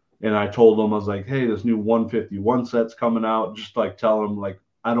 and I told them, I was like, hey, this new 151 set's coming out. Just like tell them, like,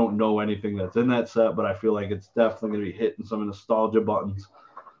 I don't know anything that's in that set, but I feel like it's definitely going to be hitting some nostalgia buttons.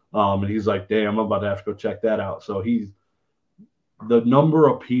 And he's like, damn, I'm about to have to go check that out. So the number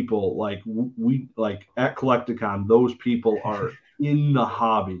of people, like we like at Collecticon, those people are in the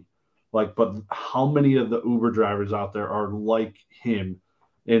hobby. Like, but how many of the Uber drivers out there are like him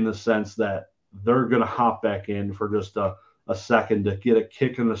in the sense that they're going to hop back in for just a second to get a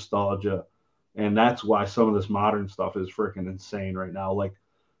kick of nostalgia? And that's why some of this modern stuff is freaking insane right now. Like,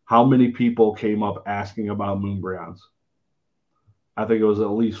 how many people came up asking about Moonbreons? I think it was at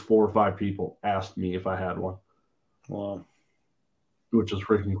least 4 or 5 people asked me if I had one. Wow. Which is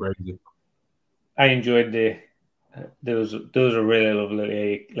freaking crazy. I enjoyed there was a really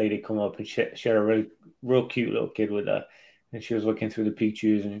lovely lady come up, and she had a real cute little kid with her, and she was looking through the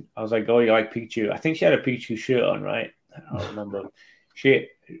Pikachus, and I was like, "Oh, you like Pikachu?" I think she had a Pikachu shirt on, right? I don't remember.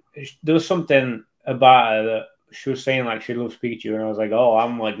 There was something about her that she was saying like she loves Pikachu, and I was like, "Oh,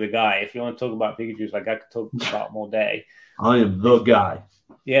 I'm like the guy. If you want to talk about Pikachu, like I could talk about them all day." I am the guy.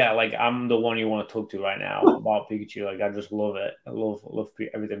 Yeah, like I'm the one you want to talk to right now about Pikachu. Like I just love it. I love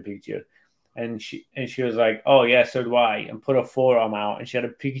everything Pikachu. And she was like, "Oh yeah, so do I," and put her forearm out, and she had a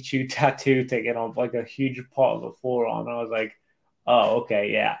Pikachu tattoo taken off like a huge part of her forearm. And I was like, "Oh,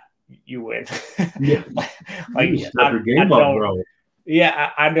 okay, yeah, you win." Yeah. Like you step your game up, bro.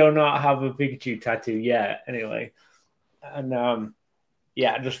 Yeah, I do not have a Pikachu tattoo yet. Anyway, and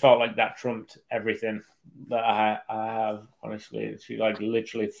yeah, I just felt like that trumped everything that I have. Honestly, she like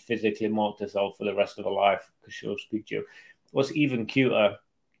literally physically marked herself for the rest of her life because she loves Pikachu. What's even cuter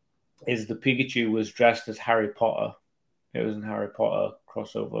is the Pikachu was dressed as Harry Potter. It was a Harry Potter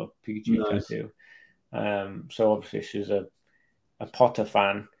crossover Pikachu tattoo. So obviously she's a Potter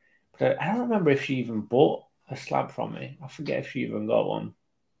fan. But I don't remember if she even bought a slab from me. I forget if she even got one.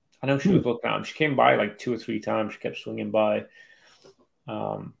 I know she was looking at them. She came by like 2 or 3 times. She kept swinging by.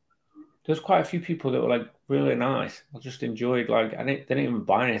 There's quite a few people that were like really nice. I just enjoyed they didn't even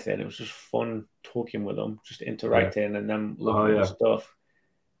buy anything. It was just fun talking with them, just interacting and then looking at the stuff.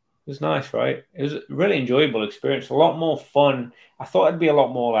 It was nice, right? It was a really enjoyable experience. A lot more fun. I thought it'd be a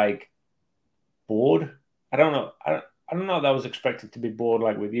lot more like bored. I don't know. I don't know if that was expected to be bored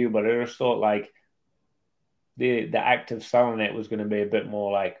like with you, but I just thought like the act of selling it was going to be a bit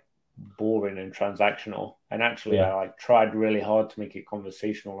more like boring and transactional. And actually, I like tried really hard to make it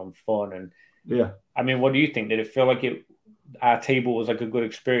conversational and fun. And yeah, I mean, what do you think? Did it feel like it our table was like a good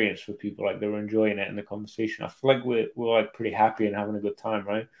experience for people. Like they were enjoying it in the conversation. I feel like we're like pretty happy and having a good time,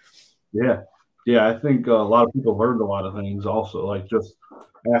 right? Yeah. Yeah, I think a lot of people learned a lot of things also, like just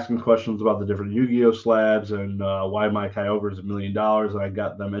asking questions about the different Yu-Gi-Oh slabs and why my Kyogre is $1 million. And I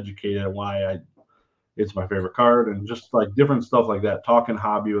got them educated on why it's my favorite card and just like different stuff like that. Talking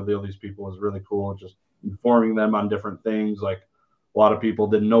hobby with all these people is really cool. Just informing them on different things. Like a lot of people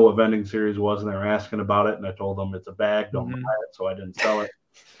didn't know what vending series was and they were asking about it. And I told them it's a bag, don't buy it. So I didn't sell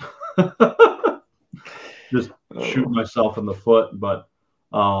it. Just shoot myself in the foot. But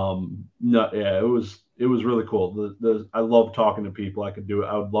no, yeah, it was really cool. I love talking to people. I could do it.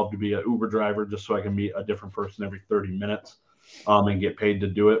 I would love to be an Uber driver just so I can meet a different person every 30 minutes and get paid to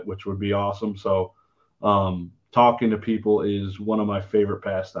do it, which would be awesome. So talking to people is one of my favorite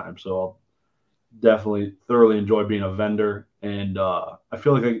pastimes. So I'll definitely thoroughly enjoy being a vendor. And I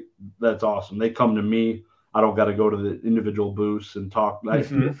feel like that's awesome. They come to me. I don't got to go to the individual booths and talk. I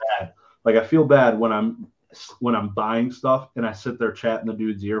feel bad. Like I feel bad when I'm buying stuff and I sit there chatting the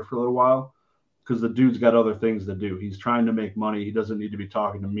dude's ear for a little while because the dude's got other things to do. He's trying to make money. He doesn't need to be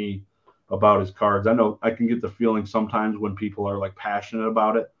talking to me about his cards. I know I can get the feeling sometimes when people are like passionate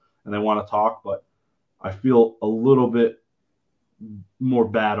about it and they want to talk, but I feel a little bit more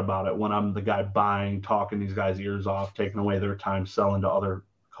bad about it when I'm the guy buying, talking these guys' ears off, taking away their time selling to other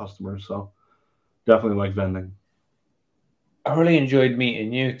customers. So definitely like vending. I really enjoyed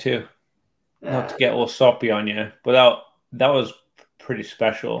meeting you too. Not to get all soppy on you, but that was pretty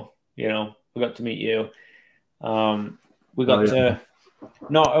special. You know, we got to meet you. We got to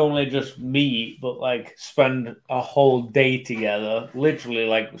not only just meet, but like spend a whole day together, literally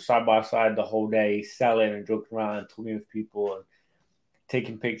like side by side the whole day, selling and joking around and talking with people and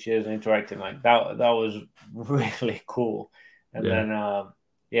taking pictures and interacting. Like that was really cool. And then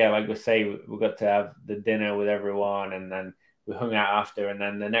yeah, like I say, we got to have the dinner with everyone, and then we hung out after. And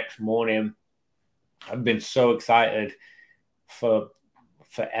then the next morning, I've been so excited for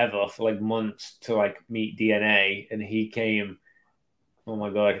forever, for like months, to like meet DNA, and he came. Oh my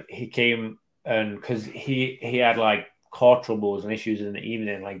god, he came, and because he had like car troubles and issues in the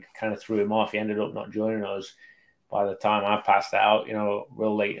evening, like kind of threw him off. He ended up not joining us by the time I passed out, you know,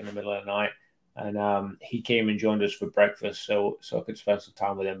 real late in the middle of the night. And he came and joined us for breakfast, so I could spend some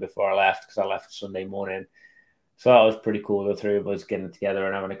time with him before I left, because I left Sunday morning. So that was pretty cool. The three of us getting together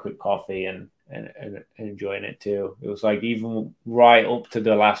and having a quick coffee and enjoying it too. It was like even right up to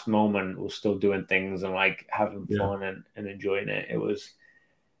the last moment, we're still doing things and like having fun and enjoying it. It was,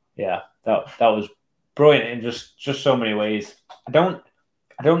 yeah, that was brilliant in just so many ways. I don't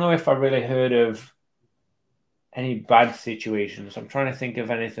know if I really heard of any bad situations. I'm trying to think of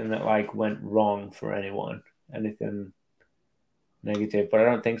anything that like went wrong for anyone, anything negative, but I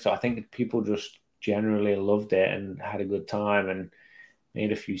don't think so. I think people just generally loved it and had a good time and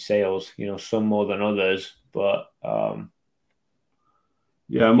made a few sales, you know, some more than others, but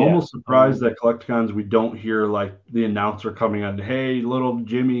yeah, I'm almost surprised that Collecticons we don't hear like the announcer coming on, hey, little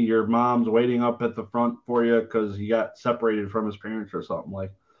Jimmy, your mom's waiting up at the front for you because he got separated from his parents or something.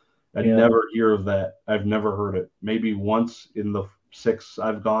 Like I never hear of that. I've never heard it. Maybe once in the 6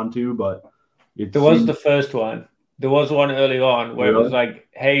 I've gone to, but there was the first one. There was one early on where it was like,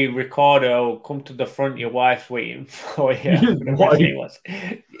 hey, Ricardo, come to the front. Your wife's waiting for you.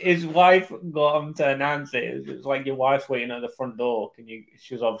 His wife got him to announce it. It was like, your wife's waiting at the front door.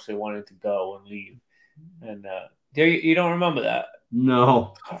 She was obviously wanting to go and leave. And you don't remember that?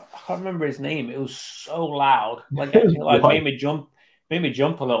 No. I can't remember his name. It was so loud. Like, it like made me jump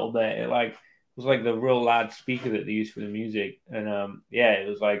a little bit. It was like the real loud speaker that they use for the music. And yeah, it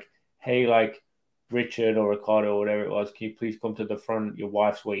was like, hey, like, Richard or Ricardo or whatever it was, can you please come to the front? Your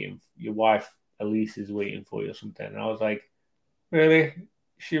wife's waiting. Your wife, Elise, is waiting for you or something. And I was like, really?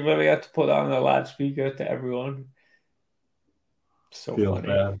 She really had to put that on the loudspeaker to everyone? So feels funny.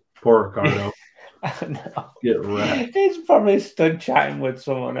 bad. Poor Ricardo. I know. Get wrecked. He's probably stood chatting with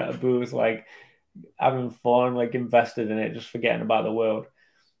someone at a booth, like having fun, like invested in it, just forgetting about the world.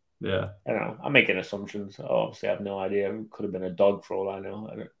 Yeah. I don't know. I'm making assumptions. Obviously, I have no idea. It could have been a dog for all I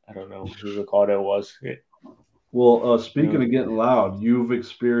know. I don't know who Ricardo was. Well, speaking of getting loud, you've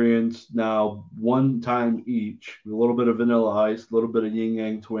experienced now one time each, a little bit of Vanilla Ice, a little bit of Yin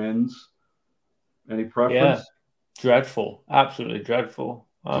Yang Twins. Any preference? Yeah, dreadful. Absolutely dreadful.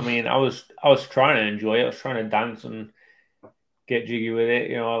 I mean, I was trying to enjoy it. I was trying to dance and get jiggy with it,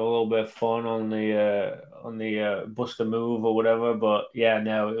 you know, have a little bit of fun on the bust a move or whatever. But yeah,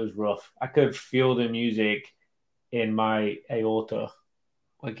 no, it was rough. I could feel the music in my aorta,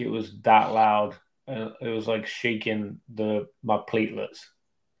 like it was that loud. It was like shaking my platelets.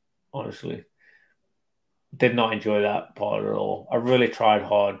 Honestly, Did not enjoy that part at all. I really tried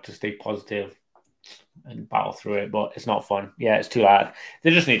hard to stay positive and battle through it, but it's not fun. Yeah, it's too loud.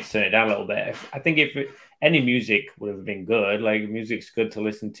 They just need to turn it down a little bit. I think any music would have been good. Like music's good to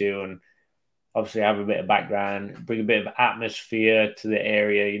listen to, and obviously have a bit of background, bring a bit of atmosphere to the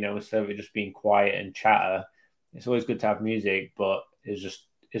area. Instead of it just being quiet and chatter. It's always good to have music, but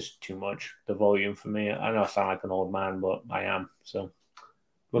it's too much. The volume for me. I know I sound like an old man, but I am. So,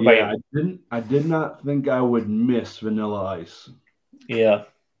 what about Yeah, you? I did not think I would miss Vanilla Ice. Yeah.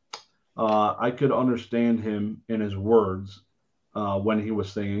 I could understand him in his words when he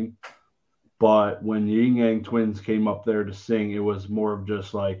was singing, but when Yin Yang Twins came up there to sing, it was more of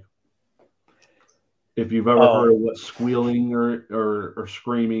just like, if you've ever heard Oh, of what squealing or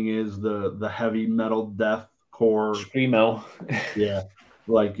screaming is, the heavy metal death core. screamo. Yeah,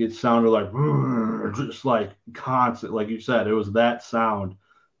 like it sounded like just like constant, like you said, it was that sound.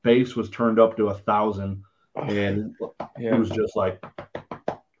 Bass was turned up to 1,000, and it Yeah. was just like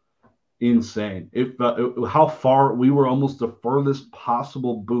insane. How far we were, almost the furthest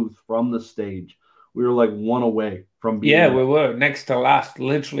possible booth from the stage. We were like one away from being Yeah, there. we were next to last,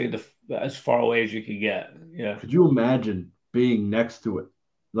 literally as far away as you could get. Yeah. Could you imagine being next to it?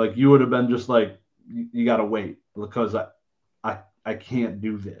 Like you would have been just like, you got to wait because I can't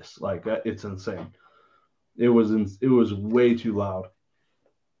do this. Like it's insane. It was way too loud.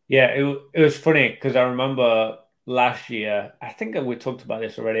 Yeah, it was funny because I remember last year, I think that we talked about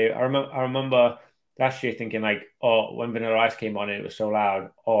this already. I remember last year thinking like, oh, when Vanilla Ice came on, it was so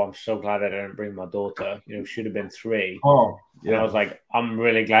loud. Oh, I'm so glad I didn't bring my daughter. Should have been three. Oh And I yeah, was like, I'm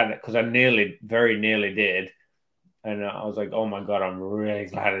really glad that because I very nearly did. And I was like, oh my God, I'm really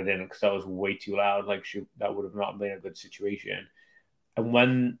glad I didn't because that was way too loud. Like, that would have not been a good situation. And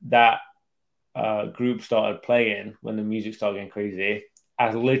when that group started playing, when the music started getting crazy,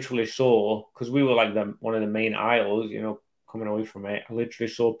 I literally saw, because we were like one of the main aisles, coming away from it, I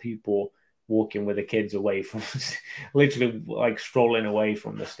literally saw people walking with the kids away from, literally like strolling away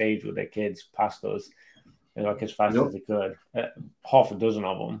from the stage with their kids past us, like as fast yep. as they could. Half a dozen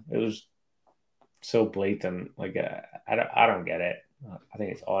of them. It was so blatant. Like I don't get it. I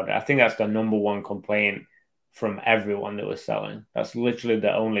think it's odd. I think that's the number one complaint from everyone that was selling. That's literally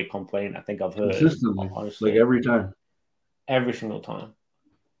the only complaint I think I've heard. Consistently, like Honestly, every time. every single time,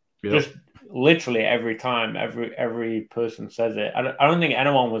 Yep. just literally every time, every person says it. I don't think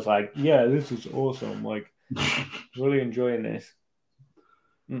anyone was like, "Yeah, this is awesome." Like really enjoying this.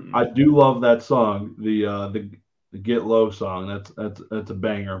 I Mm-mm. do love that song, the Get Low song. That's a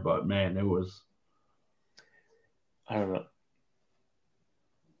banger. But man, it was I don't know.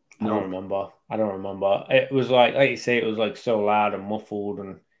 I don't nope. remember. I don't remember. It was like you say, it was like so loud and muffled,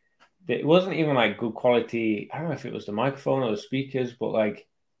 and it wasn't even like good quality. I don't know if it was the microphone or the speakers, but like it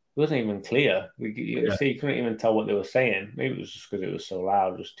wasn't even clear. You Yeah, see, you couldn't even tell what they were saying. Maybe it was just because it was so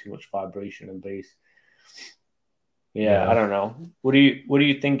loud, just too much vibration and bass. Yeah, yeah. I don't know. What do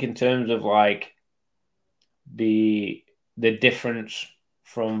you think in terms of like the the difference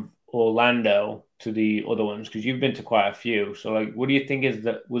from Orlando to the other ones? Because you've been to quite a few. So like, what do you think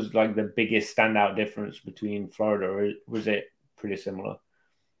was like the biggest standout difference between Florida, or was it pretty similar?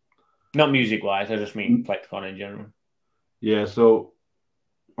 Not music wise, I just mean Plecticon in general. Yeah, so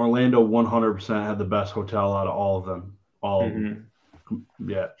Orlando 100% had the best hotel out of all of them. All of them. Mm-hmm.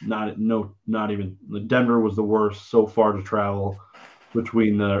 Yeah, not even. Denver was the worst so far to travel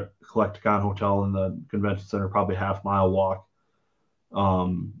between the Collecticon Hotel and the convention center, probably half-mile walk.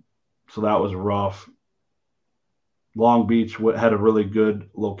 Um, so that was rough. Long Beach had a really good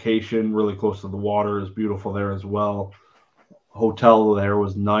location, really close to the water. Is beautiful there as well. Hotel there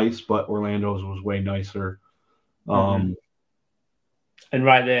was nice, but Orlando's was way nicer. Mm-hmm. Um, And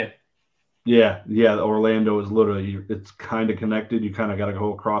right there. yeah. Orlando is literally, it's kind of connected. You kind of got to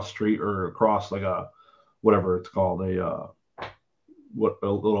go across street or across like a whatever it's called, a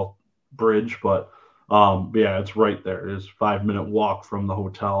little bridge, but yeah, it's right there. It's 5 minute walk from the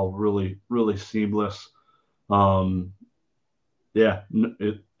hotel. Really, really seamless. Um, yeah,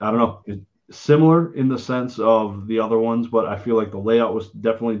 I don't know. It's similar in the sense of the other ones, but I feel like the layout was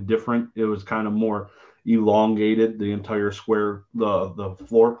definitely different. It was kind of more elongated, the entire square, the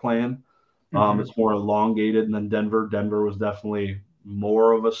floor plan. Mm-hmm. It's more elongated, and then Denver was definitely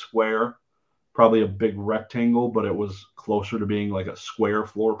more of a square, probably a big rectangle, but it was closer to being like a square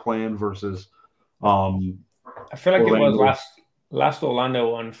floor plan versus um, I feel like it was Orlando. last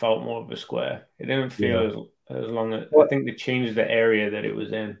Orlando one felt more of a square. It didn't Yeah. feel as long as I But think they changed the area that it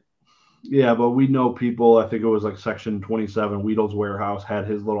was in. yeah, but we know people. I think it was like section 27. Weedle's warehouse had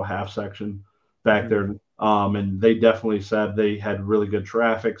his little half section back Mm-hmm. there. And they definitely said they had really good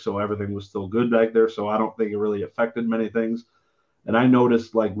traffic, so everything was still good back there. So I don't think it really affected many things. And I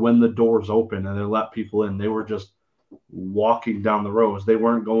noticed like when the doors open and they let people in, they were just walking down the rows. They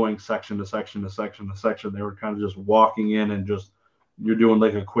weren't going section to section to section to section. They were kind of just walking in and just you're doing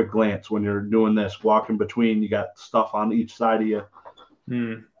like a quick glance when you're doing this, walking between. You got stuff on each side of you.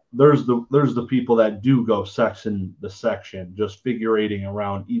 Mm. There's the people that do go section to section, just figurating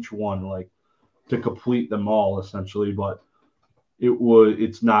around each one, like to complete them all essentially. But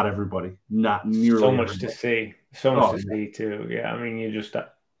it's not everybody, not nearly So much everybody. to see. So much to see too. Yeah, I mean, you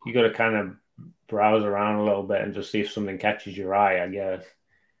got to kind of browse around a little bit and just see if something catches your eye, I guess.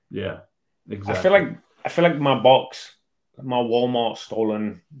 Yeah, exactly. I feel like my Walmart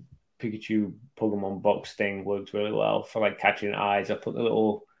stolen Pikachu Pokemon box thing works really well for like catching eyes. I put the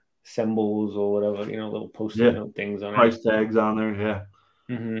little symbols or whatever, little post-it note things on price tags on there. Yeah.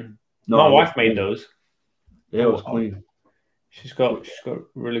 Mm-hmm. No, My wife made those. Yeah, it was clean. She's got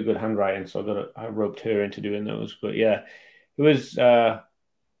really good handwriting, so I roped her into doing those. But yeah, it was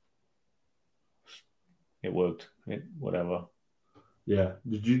it worked. Whatever. Yeah.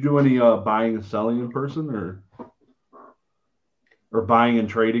 Did you do any buying and selling in person or buying and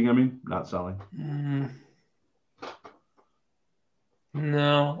trading? I mean, not selling.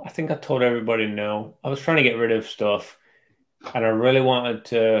 No, I think I told everybody no. I was trying to get rid of stuff, and I really wanted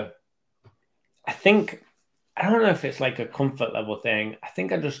to. I don't know if it's like a comfort level thing. I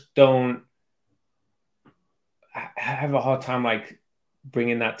think I just don't. I have a hard time like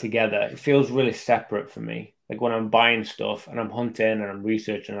bringing that together. It feels really separate for me. Like when I'm buying stuff and I'm hunting and I'm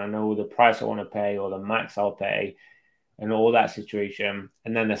researching, I know the price I want to pay or the max I'll pay and all that situation.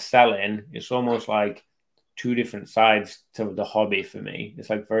 And then the selling, it's almost like two different sides to the hobby for me. It's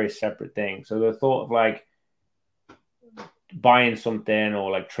like very separate things. So the thought of like buying something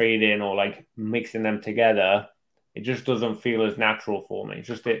or like trading or like mixing them together, it just doesn't feel as natural for me. It's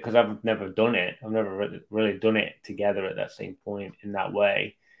just because I've never done it. I've never really done it together at that same point in that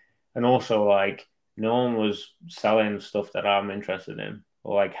way. And also, like, no one was selling stuff that I'm interested in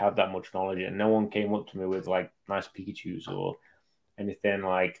or like have that much knowledge in. No one came up to me with like nice Pikachus or anything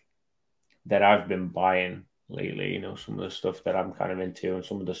like that I've been buying lately. Some of the stuff that I'm kind of into and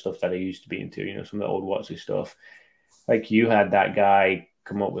some of the stuff that I used to be into, some of the old Watsy stuff. Like you had that guy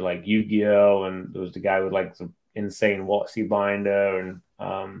come up with like Yu-Gi-Oh! And there was the guy with like the insane Watsy binder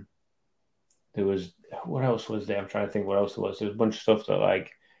and there was what else was there? I'm trying to think what else there was. There's a bunch of stuff that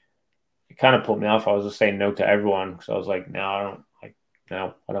like it kind of put me off. I was just saying no to everyone because I was like, no, I don't like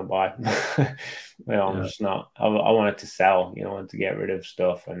no, I don't buy. I'm just not. I wanted to sell. I wanted to get rid of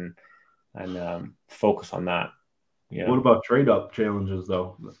stuff and focus on that. What about trade up challenges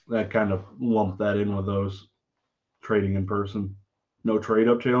though? That kind of lumped that in with those trading in person. No trade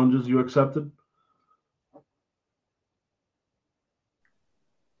up challenges you accepted?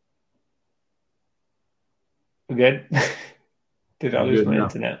 Good. Did I lose my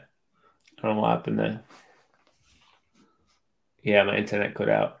internet? I don't know what happened there. Yeah, my internet cut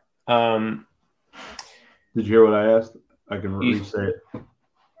out. Did you hear what I asked? I can re-say it.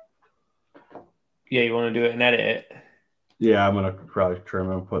 Yeah, you want to do it and edit it? Yeah, I'm gonna probably trim.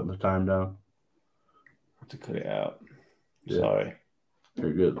 I'm putting the time down. To cut it out. Yeah. Sorry.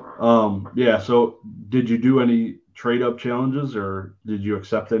 Very good. Yeah. So, did you do any trade up challenges, or did you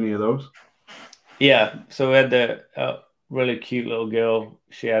accept any of those? Yeah. So we had the really cute little girl.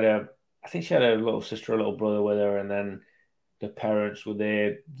 I think she had a little sister, a little brother with her, and then the parents were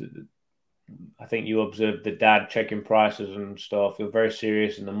there. I think you observed the dad checking prices and stuff. It was very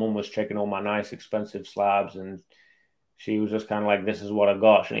serious, and the mum was checking all my nice, expensive slabs, and she was just kind of like, "This is what I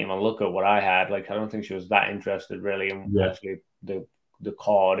got." She didn't even look at what I had. Like, I don't think she was that interested really in actually the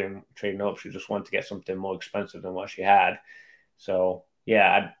card and trading up. She just wanted to get something more expensive than what she had. So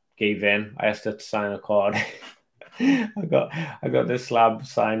yeah, I gave in. I asked her to sign a card. I got this slab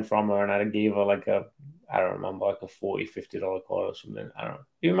signed from her, and I gave her like I don't remember, like a $40, $50 card or something. I don't know.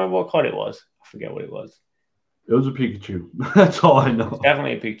 Do you remember what card it was? I forget what it was. It was a Pikachu. That's all I know. It's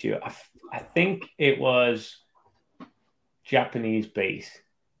definitely a Pikachu. I think it was Japanese base,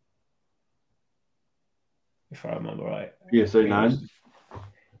 if I remember right. PSA 9?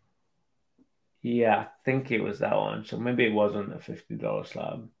 Yeah, I think it was that one. So maybe it wasn't a $50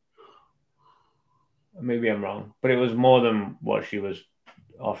 slab. Maybe I'm wrong. But it was more than what she was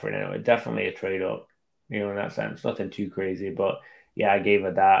offering anyway. Definitely a trade up, in that sense. Nothing too crazy. But yeah, I gave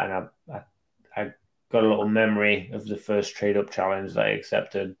her that and I got a little memory of the first trade up challenge that I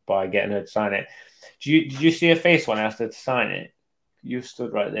accepted by getting her to sign it. Did you see her face when I asked her to sign it? You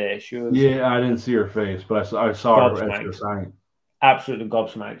stood right there. She was I didn't see her face, but I saw her as she was signing. Absolutely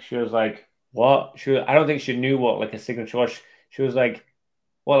gobsmacked. She was like, what? I don't think she knew what like a signature was. She was like,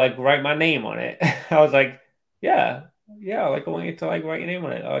 well, like write my name on it. I was like, yeah, yeah, like I want you to like write your name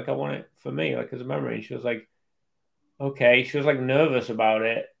on it. Like I want it for me, like as a memory. And she was like, okay. She was like nervous about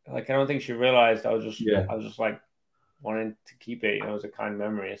it. Like I don't think she realized Yeah, I was just like wanting to keep it. You know, it was a kind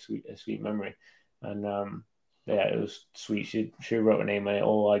memory, a sweet memory. And yeah, it was sweet. She wrote her name on it,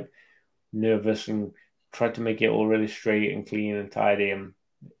 all like nervous and tried to make it all really straight and clean and tidy. And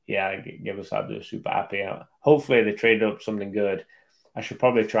yeah, give us that. They were super happy. Hopefully, they traded up something good. I should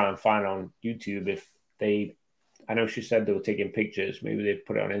probably try and find on YouTube if they. I know she said they were taking pictures. Maybe they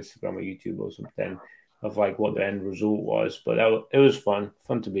put it on Instagram or YouTube or something of like what the end result was. But it was fun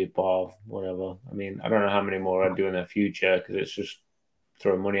to be a part of. Whatever. I mean, I don't know how many more I'd do in the future because it's just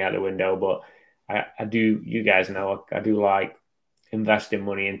throwing money out the window. But I do. You guys know I do like investing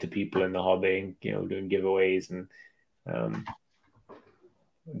money into people in the hobby, and, you know, doing giveaways and um,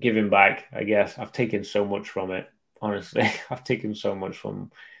 giving back. I guess I've taken so much from it. Honestly, I've taken so much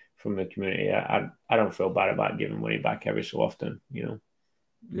from the community. I don't feel bad about giving money back every so often. You know,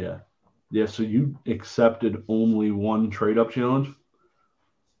 yeah, yeah. So you accepted only one trade up challenge?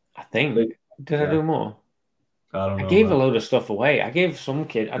 I think They, did I yeah, do more? I don't I know. gave a load of stuff away. I gave some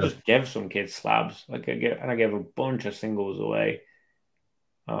kid. I Yeah, just gave some kids slabs. I gave a bunch of singles away.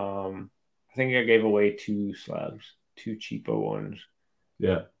 I think I gave away two slabs, two cheaper ones.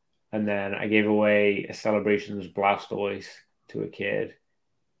 yeah, And then I gave away a Celebrations Blastoise to a kid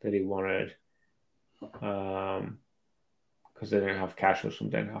that he wanted because they didn't have cash or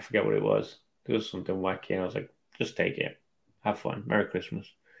something. I forget what it was. There was something wacky, and I was like, just take it. Have fun. Merry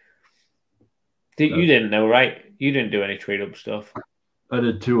Christmas. You that's. didn't know, right? You didn't do any trade up stuff. I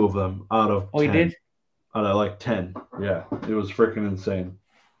did two of them out of Oh, you 10. did? Out of like 10. Yeah, it was freaking insane.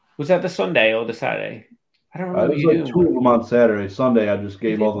 Was that the Sunday or the Saturday? I don't It remember was you like doing two of one. them on Saturday. Sunday, I just You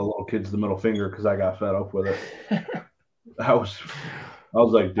gave all did? the little kids the middle finger because I got fed up with it. I was, I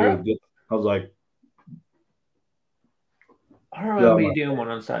was like, I don't, dude, I was like, I don't get out remember of my you doing one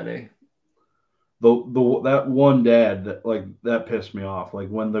on Saturday. the that one dad that like that pissed me off. Like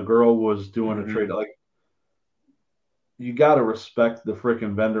when the girl was doing a trade, Mm-hmm. like you got to respect the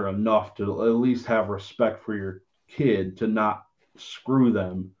freaking vendor enough to at least have respect for your kid to not screw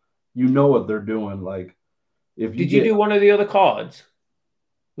them. You know what they're doing. Like if you Did you get, do one of the other cards?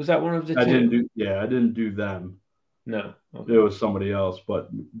 Was that one of the I didn't two? do, yeah, I didn't do them. No. It Okay. was somebody else, but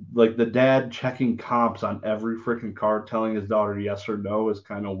like the dad checking comps on every freaking card, telling his daughter yes or no is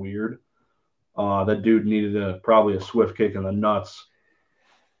kind of weird. That dude needed probably a swift kick in the nuts.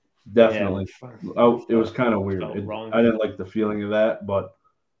 Yeah. Definitely. Oh, it was Felt, kind of weird. felt wrong. I didn't like the feeling of that, but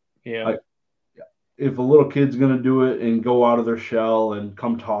Yeah. I, if a little kid's gonna do it and go out of their shell and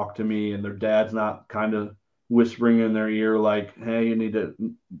come talk to me, and their dad's not kind of whispering in their ear like, "Hey, you need to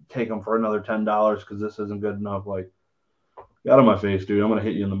take them for another $10 because this isn't good enough," like, get out of my face, dude. I'm gonna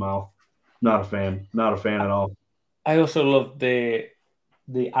hit you in the mouth. Not a fan. Not a fan at all. I also loved the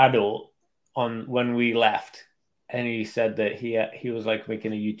adult on when we left, and he said that he was like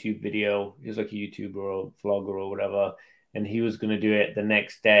making a YouTube video. He was like a YouTuber or vlogger or whatever, and he was going to do it the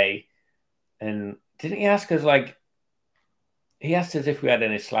next day. And didn't he ask us like he asked us if we had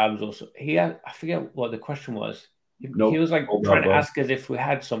any slabs or so? I forget what the question was. He Nope. was like Hold trying up, to bud. ask us if we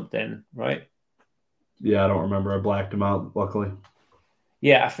had something, right? Yeah, I don't remember. I blacked him out, luckily.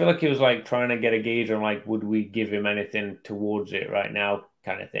 Yeah, I feel like he was like trying to get a gauge on like would we give him anything towards it right now,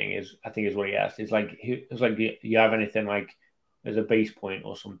 kind of thing. Is I think is what he asked. It's like he was like, do you have anything like as a base point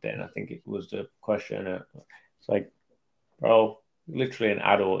or something? I think it was the question. It's like, bro, literally an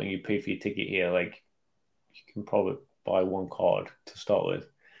adult, and you pay for your ticket here. Like you can probably buy one card to start with.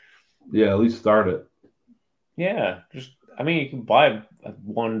 Yeah, at least start it. Yeah, just I mean, you can buy a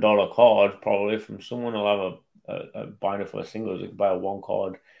 $1 card probably from someone who'll have a binder full of singles. You can buy a $1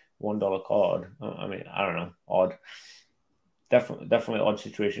 card. I mean, I don't know, odd. Definitely odd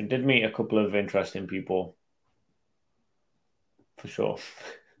situation. Did meet a couple of interesting people for sure.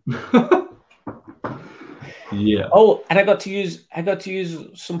 Yeah. Oh, and I got to use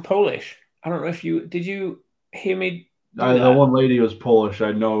some Polish. I don't know if you did you hear me do The that. one lady was Polish.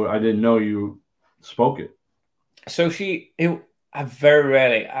 I didn't know you spoke it. So I very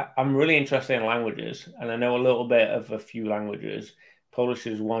rarely. I'm really interested in languages, and I know a little bit of a few languages. Polish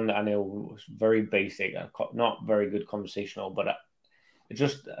is one that I know was very basic, not very good conversational, but it's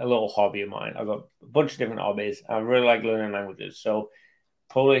just a little hobby of mine. I've got a bunch of different hobbies. I really like learning languages. So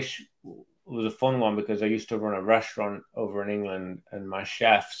Polish was a fun one because I used to run a restaurant over in England, and my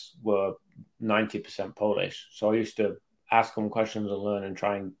chefs were 90% Polish. So I used to ask them questions and learn and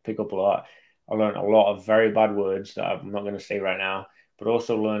try and pick up a lot. I learned a lot of very bad words that I'm not going to say right now, but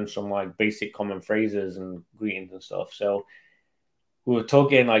also learn some like basic common phrases and greetings and stuff. So we were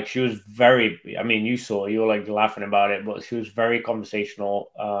talking, like she was very, I mean, you were like laughing about it, but she was very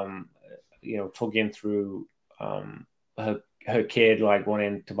conversational, talking through her kid like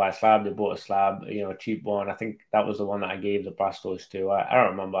wanting to buy a slab. They bought a slab, a cheap one. I think that was the one that I gave the Blastoise to. I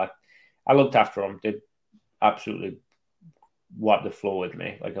don't remember. I looked after them. Did absolutely wipe the floor with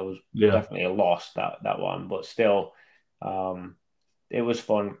me. Like I was definitely a loss that one, but still, it was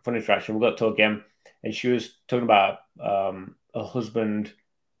fun interaction. We got to talk again, and she was talking about a husband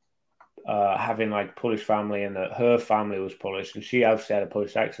having like Polish family, and that her family was Polish, and she obviously had a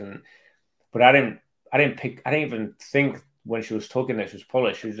Polish accent. But I didn't even think when she was talking that she was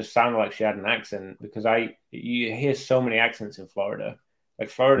Polish. She just sounded like she had an accent, because you hear so many accents in Florida. Like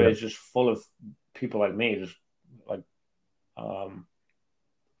Florida is just full of people like me, just like what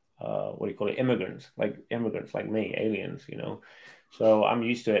do you call it? Immigrants like me, aliens, So I'm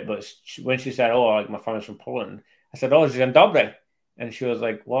used to it. But when she said, "Oh, like my family's from Poland," I said, "Oh, dzień dobry," and she was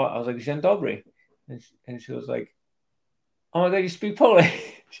like, "What?" I was like, "Dzień dobry," and she was like, "Oh my God, you speak Polish?"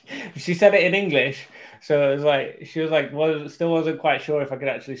 She said it in English, so it was like she was like, "Well, still wasn't quite sure if I could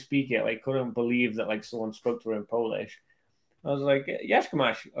actually speak it. Like, couldn't believe that like someone spoke to her in Polish." I was like, "Yes,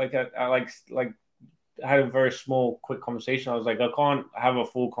 Kamash." Like, I like I had a very small, quick conversation. I was like, I can't have a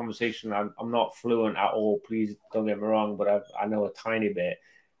full conversation. I'm not fluent at all. Please don't get me wrong, but I know a tiny bit,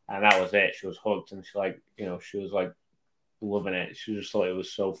 and that was it. She was hooked, and she was like loving it. She just thought it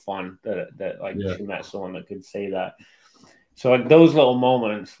was so fun that she met someone that could say that. So like those little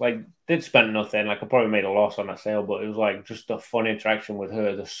moments, like did spend nothing. Like I probably made a loss on that sale, but it was like just a fun interaction with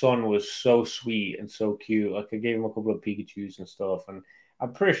her. The son was so sweet and so cute. Like I gave him a couple of Pikachus and stuff, and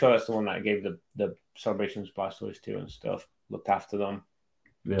I'm pretty sure that's the one that I gave the celebrations Blastoise to and stuff. Looked after them,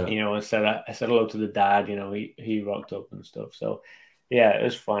 and I said hello to the dad. He rocked up and stuff. So yeah, it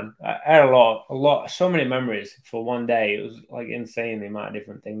was fun. I had so many memories for one day. It was like insane the amount of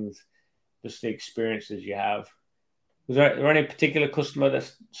different things, just the experiences you have. Was there any particular customer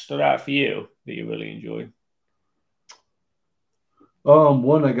that stood out for you that you really enjoyed?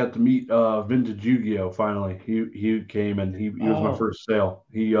 One I got to meet Vintage Yu-Gi-Oh! Finally. He came and he was my first sale.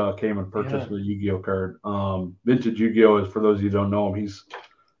 He came and purchased a Yu-Gi-Oh! Card. Vintage Yu-Gi-Oh! Is, for those of you who don't know him,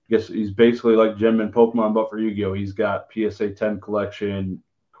 he's basically like Gem and Pokemon, but for Yu-Gi-Oh! He's got PSA 10 collection,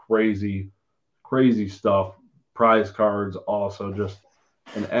 crazy stuff, prize cards, also just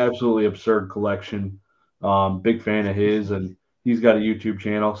an absolutely absurd collection. Big fan of his, and he's got a YouTube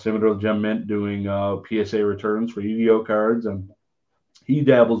channel similar to Gem Mint, doing PSA returns for Yu-Gi-Oh! Cards, and he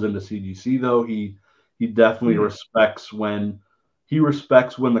dabbles into CGC though. He definitely respects when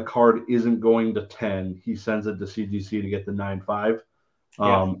the card isn't going to 10. He sends it to CGC to get the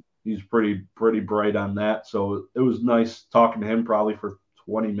 9.5. He's pretty bright on that. So it was nice talking to him, probably for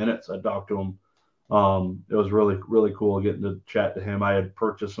 20 minutes. I talked to him. It was really cool getting to chat to him. I had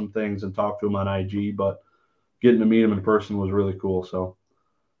purchased some things and talked to him on IG, but getting to meet him in person was really cool. So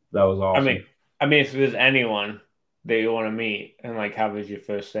that was awesome. I mean, if there's anyone that you want to meet and like have as your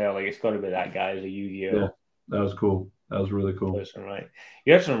first sale, like it's got to be that guy as a Yu-Gi-Oh. Yeah, that was cool. That was really cool. Person, right?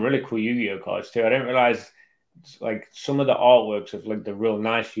 You had some really cool Yu-Gi-Oh cards too. I didn't realize like some of the artworks of like the real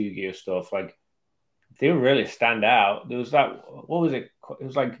nice Yu-Gi-Oh stuff, like they really stand out. There was that, what was it? It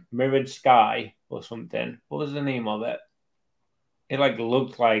was like Mirrored Sky or something. What was the name of it? It like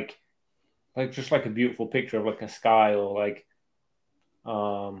looked like just like a beautiful picture of like a sky, or like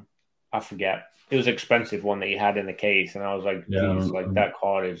I forget. It was an expensive one that you had in the case, and I was like, geez, like that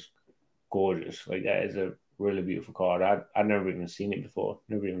card is gorgeous. Like that is a really beautiful card. I'd never even seen it before.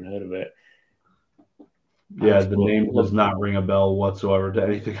 Never even heard of it. Yeah, the name does not ring a bell whatsoever to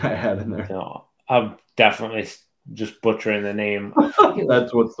anything I had in there. No, I'm definitely just butchering the name.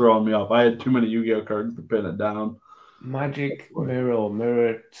 That's what's throwing me off. I had too many Yu-Gi-Oh cards to pin it down. Magic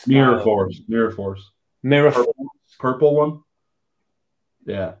Mirror Force. Purple one.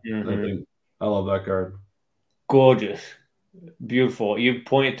 Yeah, I love that card. Gorgeous, beautiful. You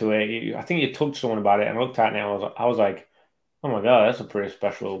pointed to it. I think you told someone about it, and I looked at it, and I was like, oh my God, that's a pretty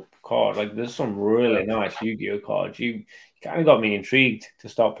special card. Like, there's some really nice Yu-Gi-Oh cards. You kind of got me intrigued to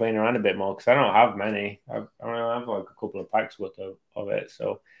start playing around a bit more, because I don't have many. I have like a couple of packs worth of it.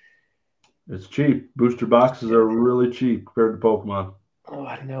 So it's cheap. Booster boxes are really cheap compared to Pokemon. Oh,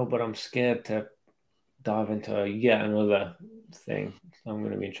 I know, but I'm scared to dive into yet another thing I'm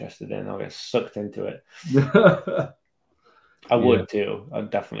going to be interested in. I'll get sucked into it. I would too.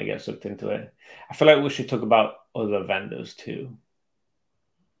 I'd definitely get sucked into it. I feel like we should talk about other vendors too.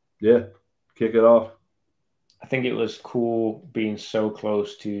 Yeah, kick it off. I think it was cool being so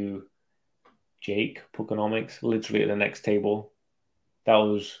close to Jake Pokenomics, literally at the next table. that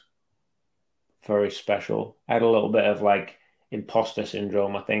was very special. I had a little bit of like imposter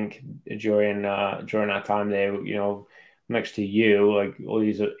syndrome, I think, during our time there. Next to you, like all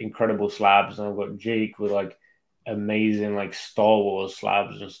these incredible slabs, and I've got Jake with like amazing like Star Wars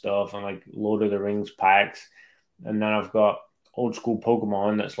slabs and stuff, and like Lord of the Rings packs, and then I've got old school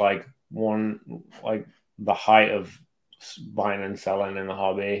Pokemon that's like the height of buying and selling in the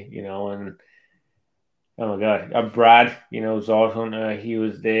hobby, and oh my god, Brad, Zord Hunter, he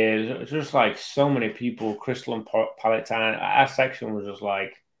was there. It was just like so many people. Crystal and Palatine. Our section was just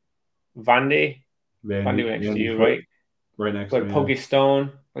like Vandy, Vandy next to you, right? Right next to me. Puggy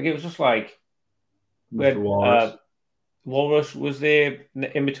Stone. Like it was just like we had, Mr. Walrus. Walrus was there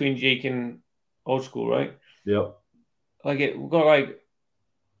in between Jake and Old School, right? Yep. Like we got like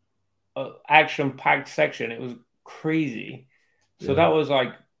an action packed section. It was crazy. So that was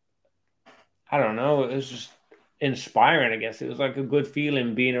like, I don't know. It was just inspiring, I guess. It was like a good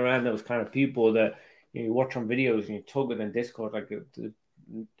feeling being around those kind of people that you watch on videos and you talk with in Discord. Like,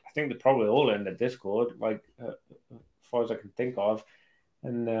 I think they're probably all in the Discord, like as far as I can think of.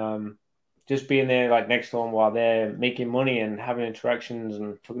 And just being there, like next to them while they're making money and having interactions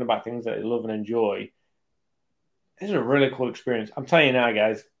and talking about things that they love and enjoy. This is a really cool experience. I'm telling you now,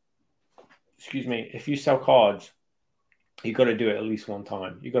 guys. Excuse me. If you sell cards, you got to do it at least one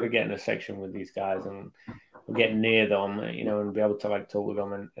time. You got to get in a section with these guys and get near them, and be able to like talk with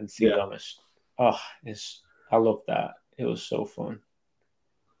them and see them. I love that. It was so fun.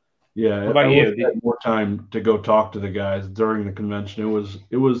 Yeah, what about you? I had more time to go talk to the guys during the convention.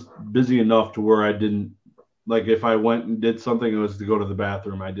 It was busy enough to where I didn't, like, if I went and did something, it was to go to the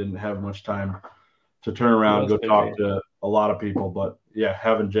bathroom. I didn't have much time to turn around and go talk to a lot of people. But yeah,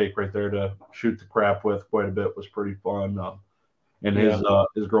 having Jake right there to shoot the crap with quite a bit was pretty fun. And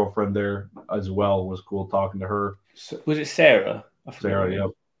his girlfriend there as well was cool talking to her. So, was it Sarah? Sarah, yep.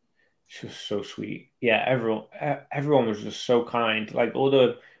 She was so sweet. Yeah, everyone was just so kind. Like all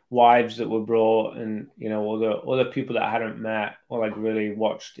the wives that were brought, and all the people that I hadn't met or like really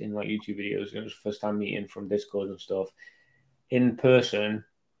watched in like YouTube videos. It was first time meeting from Discord and stuff in person.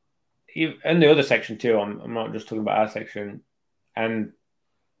 And the other section too. I'm not just talking about our section. And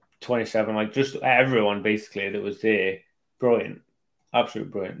 27, like just everyone basically that was there, brilliant,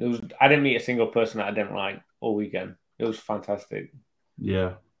 absolutely brilliant. I didn't meet a single person that I didn't like all weekend. It was fantastic.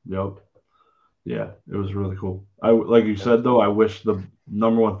 Yeah. Yep. Yeah, it was really cool. Like you said though, I wish the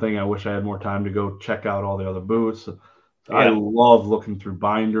number one thing I wish I had more time to go check out all the other booths. I love looking through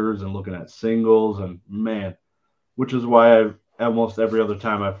binders and looking at singles, and man, which is why I've almost every other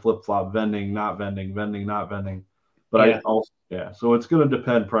time I flip flop vending, not vending, vending, not vending. But I also so it's going to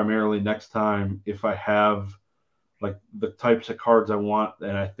depend primarily next time if I have like the types of cards I want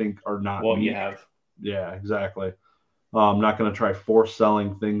and I think are not what you have. Yeah, exactly. I'm not going to try force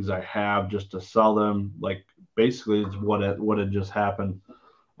selling things I have just to sell them. Like basically, it's what had just happened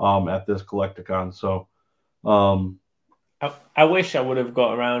at this Collecticon. So, I wish I would have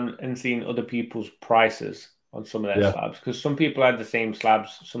got around and seen other people's prices on some of their slabs, because some people had the same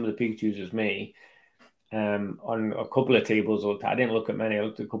slabs, some of the Pikachus as me. On a couple of tables, I didn't look at many. I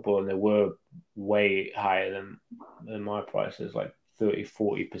looked at a couple, and they were way higher than my prices, like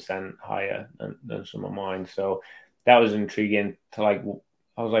 30-40% higher than some of mine. So that was intriguing to like.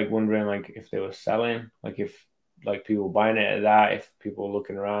 I was like wondering like if they were selling, like if like people were buying it at that, if people were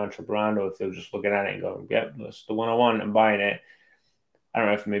looking around, trip around, or if they were just looking at it and going, "Yep, that's the one I want," and buying it. I don't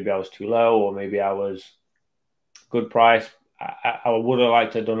know if maybe I was too low or maybe I was good price. I would have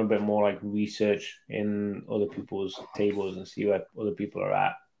liked to have done a bit more like research in other people's tables and see where other people are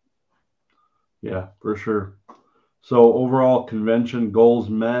at. Yeah, for sure. So overall convention goals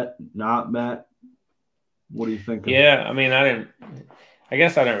met, not met. What do you think? Yeah, I mean, I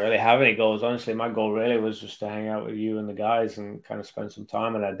guess I didn't really have any goals. Honestly, my goal really was just to hang out with you and the guys and kind of spend some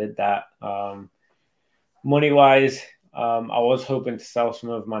time, and I did that. Money wise, I was hoping to sell some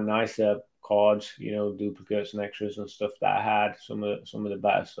of my nicer cards, duplicates and extras and stuff that I had. Some of the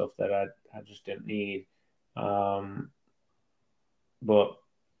better stuff that I just didn't need. But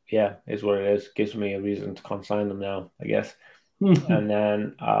yeah, is what it is. Gives me a reason to consign them now, I guess. And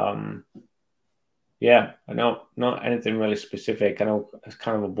then yeah, I know not anything really specific. I know it's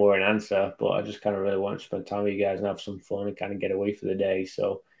kind of a boring answer, but I just kind of really want to spend time with you guys and have some fun and kind of get away for the day.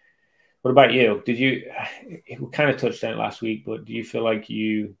 So what about you? We kind of touched on it last week, but do you feel like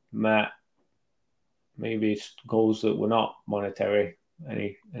you met maybe goals that were not monetary?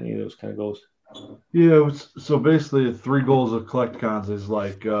 Any of those kind of goals? Yeah, so basically the 3 goals of Collecticons is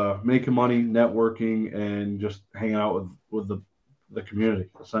like making money, networking, and just hanging out with the the community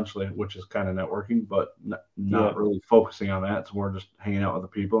essentially, which is kind of networking, but Yeah. not really focusing on that. It's more just hanging out with the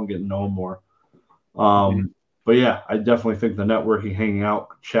people and getting to know them more. Mhm. But yeah, I definitely think the networking, hanging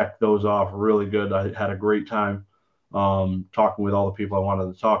out, check those off really good. I had a great time talking with all the people I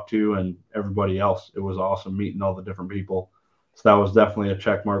wanted to talk to and everybody else. It was awesome meeting all the different people. So that was definitely a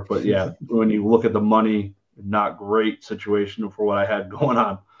check mark. But yeah, when you look at the money, not great situation for what I had going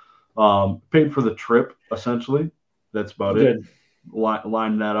on. Paid for the trip essentially. That's about it. Good.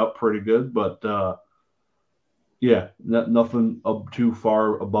 Line that up pretty good, but yeah, nothing up too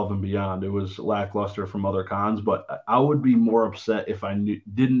far above and beyond. It was lackluster from other cons, but I would be more upset if I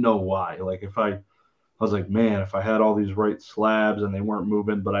didn't know why. Like if I was like, man, if I had all these right slabs and they weren't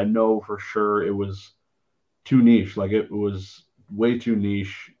moving, but I know for sure it was too niche. Like it was way too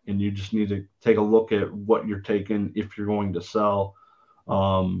niche, and you just need to take a look at what you're taking if you're going to sell.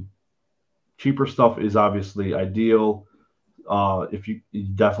 Um, Cheaper stuff is obviously ideal. If you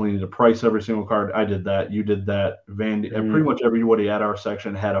definitely need to price every single card. I did that. You did that. Pretty much everybody at our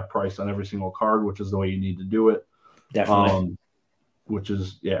section had a price on every single card, which is the way you need to do it. Definitely. Which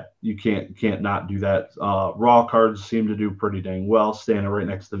is you can't not do that. Raw cards seem to do pretty dang well. Standing right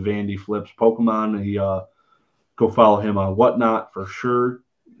next to Vandy Flips Pokemon. He go follow him on Whatnot for sure.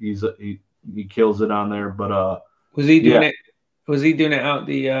 He kills it on there. But was he doing it? Was he doing it at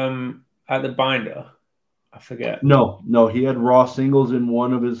the binder? I forget. No, he had raw singles in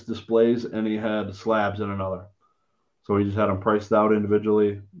one of his displays, and he had slabs in another. So he just had them priced out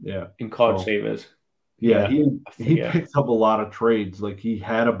individually. Yeah. In card savers. Yeah, he picked up a lot of trades. Like he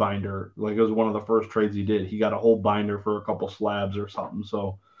had a binder. Like it was one of the first trades he did. He got a whole binder for a couple slabs or something.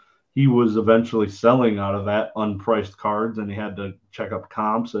 So he was eventually selling out of that unpriced cards, and he had to check up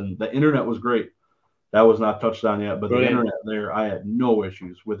comps. And the internet was great. That was not touched on yet, but Brilliant. The internet there, I had no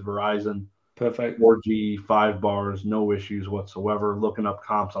issues with Verizon. Perfect. 4G, 5 bars, no issues whatsoever. Looking up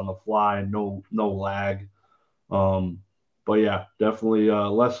comps on the fly, no lag. But yeah, definitely a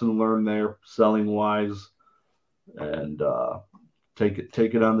lesson learned there, selling wise, and take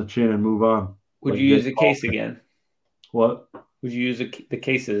it on the chin and move on. Would you use the case again? What? Would you use the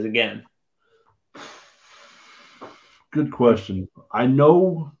cases again? Good question. I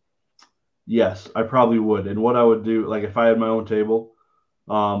know. Yes, I probably would. And what I would do, like if I had my own table,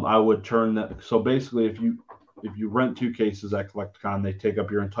 I would turn that. So basically, if you rent 2 cases at CollectCon, they take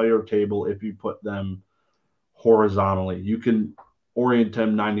up your entire table. If you put them horizontally, you can orient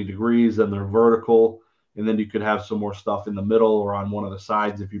them 90 degrees, and they're vertical, and then you could have some more stuff in the middle or on one of the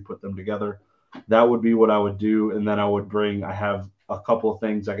sides if you put them together. That would be what I would do, and then I have a couple of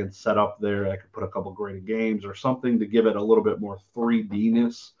things I can set up there. I could put a couple graded games or something to give it a little bit more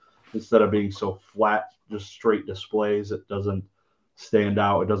 3D-ness instead of being so flat, just straight displays. It doesn't stand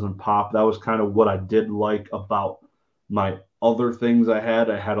out. It doesn't pop. That was kind of what I did like about my other things I had.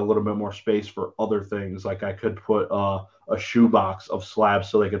 I had a little bit more space for other things. Like I could put a shoebox of slabs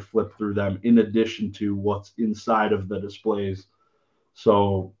so they could flip through them in addition to what's inside of the displays.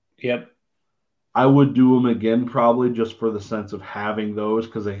 So yep, I would do them again probably just for the sense of having those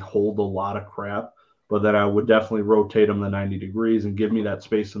because they hold a lot of crap. But then I would definitely rotate them the 90 degrees and give me that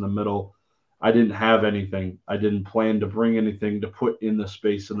space in the middle. I didn't have anything. I didn't plan to bring anything to put in the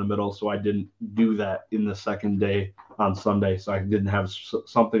space in the middle, so I didn't do that in the second day on Sunday. So I didn't have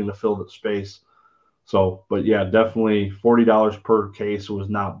something to fill the space. So, but yeah, definitely $40 per case was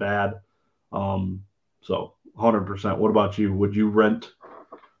not bad. So 100%. What about you? Would you rent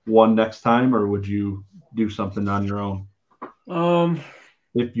one next time, or would you do something on your own?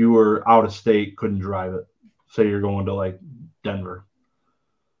 If you were out of state, couldn't drive it. Say you're going to like Denver.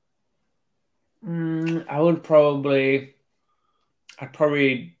 I'd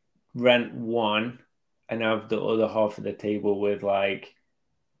probably rent one and have the other half of the table with like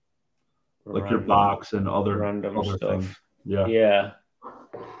your box and other stuff. Things. Yeah.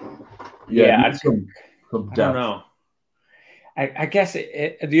 Yeah. Some I don't know. I guess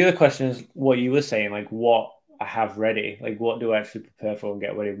the other question is what you were saying, like what I have ready, like what do I actually prepare for and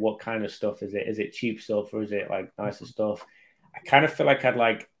get ready? What kind of stuff is it? Is it cheap stuff or is it like nicer stuff? I kind of feel like I'd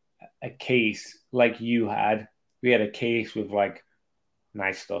like a case like you had. We had a case with like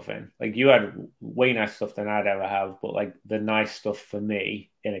nice stuff in. Like you had way nice stuff than I'd ever have, but like the nice stuff for me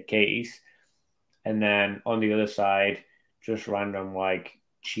in a case. And then on the other side, just random like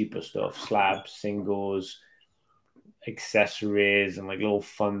cheaper stuff, slabs, singles, accessories, and like little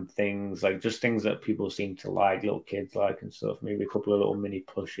fun things, like just things that people seem to like, little kids like and stuff. Maybe a couple of little mini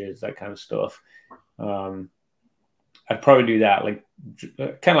plushes, that kind of stuff. I'd probably do that, like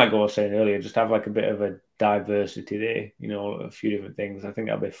kind of like what I was saying earlier, just have like a bit of a diversity there, a few different things. I think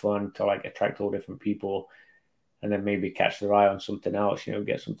that'd be fun to like attract all different people. and then maybe catch their eye on something else.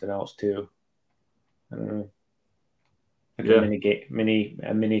 Get something else too. I don't know, like a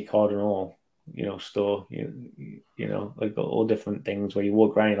mini cardinal, store. Like all different things where you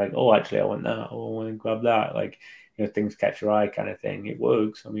walk around, you're like, oh, actually, I want that. Oh, I want to grab that. Like, things catch your eye, kind of thing. It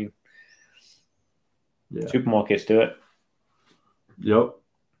works. I mean, supermarkets do it. Yep,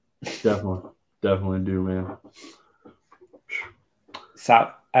 definitely do, man.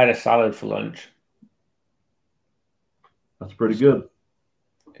 I had a salad for lunch. That's pretty good.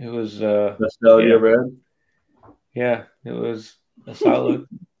 It was best salad you ever had. Yeah, it was a salad.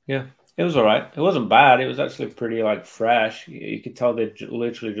 Yeah, it was all right. It wasn't bad. It was actually pretty like fresh. You could tell they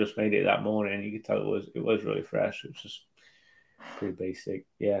literally just made it that morning. You could tell it was really fresh. It was just pretty basic.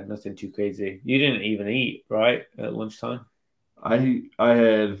 Yeah, nothing too crazy. You didn't even eat, right, at lunchtime? I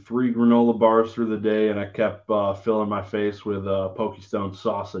had 3 granola bars through the day, and I kept filling my face with Pokestone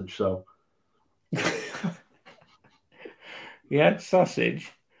sausage. So You had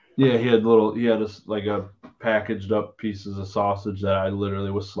sausage. yeah, he had this like a packaged up pieces of sausage that I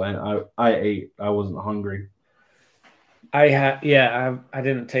literally was slaying. I ate. I wasn't hungry. I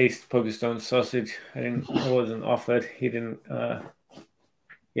didn't taste Pokestone sausage. I wasn't offered. He didn't.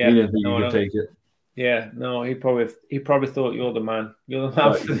 He didn't think you could take it. Yeah, no, he probably thought you're the man. You're the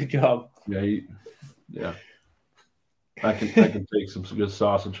man for the job. Yeah. I can take some good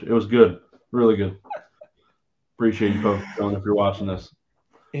sausage. It was good, really good. Appreciate you, Pokestone, if you're watching this.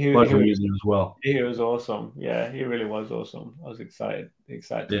 Pleasure meeting you as well. He was awesome. Yeah, he really was awesome. I was excited to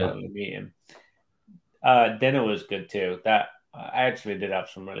finally meet him. Dinner was good too. That I actually did have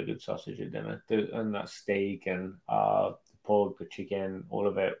some really good sausage at dinner, and that steak and the pork, the chicken, all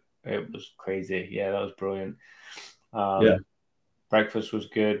of it. It was crazy. Yeah, that was brilliant. Breakfast was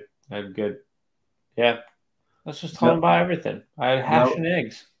good. I had good. Yeah, let's just talk about everything. I had hash and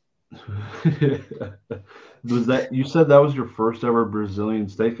eggs. Was that you said that was your first ever Brazilian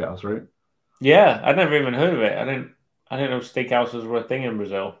steakhouse, right? Yeah, I'd never even heard of it. I didn't know steakhouses were a thing in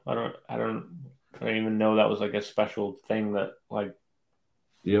Brazil. I don't even know that was like a special thing that like.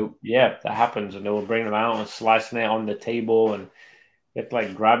 Yep. Yeah, that happens, and they will bring them out and slicing it on the table, and you have to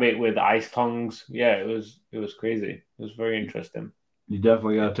like grab it with ice tongs. Yeah, it was crazy. It was very interesting. You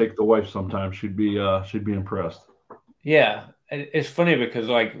definitely got to take the wife sometime. She'd be impressed. Yeah, it's funny because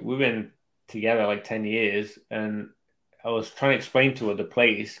like we've been together like 10 years, and I was trying to explain to her the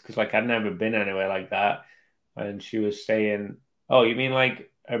place because like I'd never been anywhere like that, and she was saying, "Oh, you mean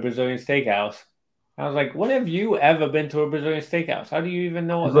like a Brazilian steakhouse?" I was like, "When have you ever been to a Brazilian steakhouse? How do you even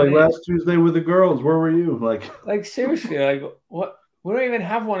know what that is?" Last Tuesday with the girls. Where were you? Like seriously, like what? We don't even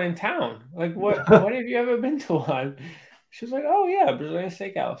have one in town. Like what? When have you ever been to one? She was like, "Oh yeah, Brazilian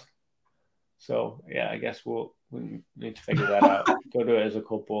steakhouse." So yeah, I guess we need to figure that out. Go do it as a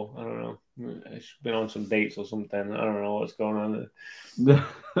couple. I don't know. It's been on some dates or something. I don't know what's going on there.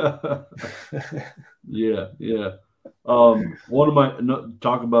 Yeah. One of my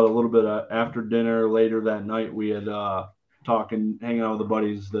talk about a little bit after dinner later that night. We had hanging out with the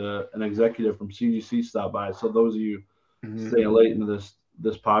buddies. An executive from CGC stopped by. So those of you staying late into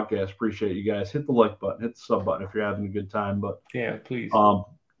this podcast, appreciate you guys. Hit the like button, hit the sub button if you're having a good time. But yeah, please.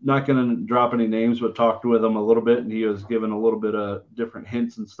 Not going to drop any names, but talked with him a little bit, and he was giving a little bit of different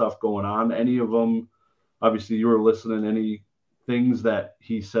hints and stuff going on. Any of them, obviously, you were listening. Any things that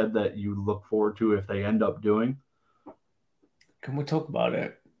he said that you look forward to if they end up doing? Can we talk about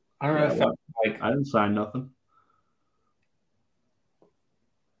it? I don't know if I didn't sign nothing.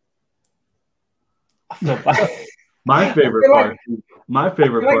 I feel bad. My favorite part.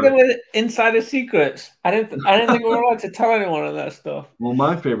 Like insider secrets. I didn't think we were allowed to tell anyone of that stuff. Well,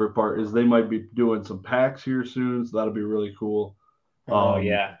 my favorite part is they might be doing some packs here soon, so that'll be really cool. Oh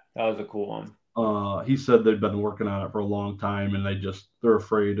yeah, that was a cool one. He said they've been working on it for a long time, and they're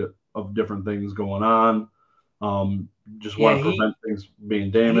afraid of different things going on. Just want to prevent things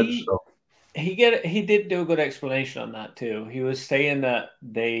being damaged. He did do a good explanation on that too. He was saying that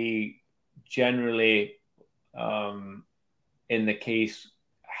they generally, in the case,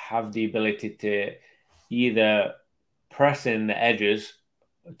 have the ability to either press in the edges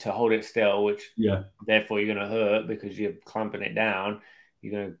to hold it still, which therefore you're going to hurt because you're clamping it down.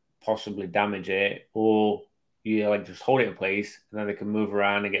 You're going to possibly damage it, or you like just hold it in place, and then they can move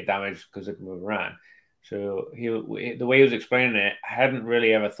around and get damaged because they can move around. So the way he was explaining it, I hadn't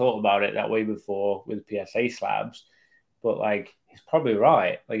really ever thought about it that way before with PSA slabs, but like he's probably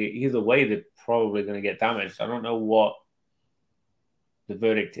right. Like either way, they're probably going to get damaged. I don't know what the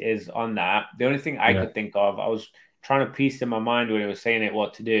verdict is on that. The only thing I could think of, I was trying to piece in my mind when he was saying it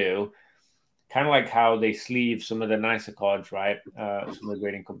what to do, kind of like how they sleeve some of the nicer cards, right? Some of the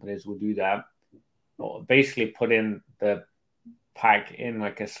grading companies will do that. basically putting the pack in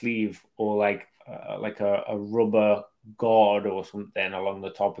like a sleeve or like a rubber guard or something along the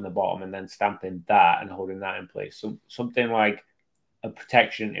top and the bottom, and then stamping that and holding that in place. So something like a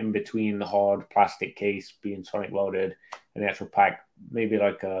protection in between the hard plastic case being sonic welded and the actual pack, maybe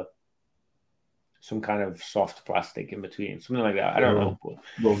like some kind of soft plastic in between, something like that. I don't know.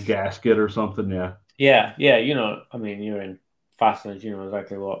 Little gasket or something, yeah. Yeah. I mean, you're in fasteners,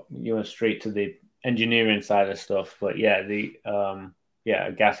 exactly what you went straight to the engineering side of stuff. But yeah,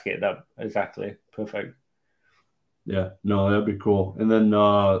 a gasket, that exactly perfect. Yeah, no, that'd be cool. And then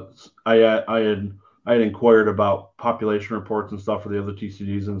I had inquired about population reports and stuff for the other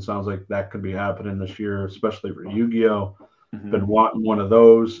TCGs, and it sounds like that could be happening this year, especially for Yu-Gi-Oh. Mm-hmm. Been wanting one of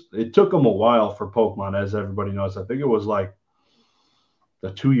those. It took them a while for Pokemon, as everybody knows. I think it was like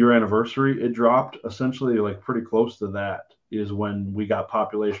the 2-year anniversary it dropped. Essentially, like pretty close to that is when we got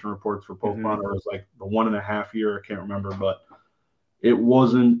population reports for Pokemon, or it was like the 1.5 year. I can't remember, but it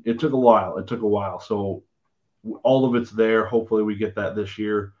wasn't. It took a while. So all of it's there. Hopefully, we get that this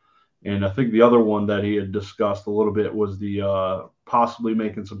year. And I think the other one that he had discussed a little bit was the possibly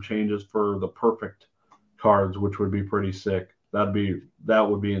making some changes for the perfect cards, which would be pretty sick. That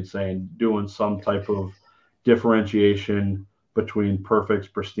would be insane. Doing some type of differentiation between perfects,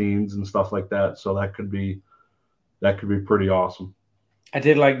 pristines, and stuff like that. So that could be pretty awesome. I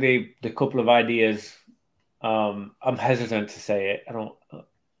did like the couple of ideas. I'm hesitant to say it. I don't.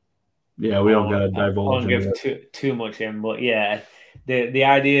 Yeah, we don't got to I divulge won't into give too much in, but yeah, the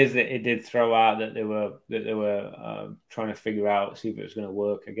ideas that it did throw out that they were trying to figure out, see if it was going to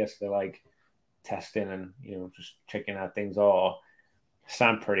work. I guess they're like testing and just checking how things are.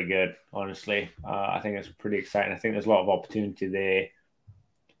 Sound pretty good, honestly. I think it's pretty exciting. I think there's a lot of opportunity there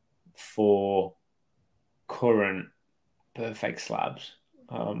for current perfect slabs.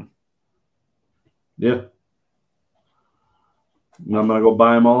 Yeah. I'm gonna go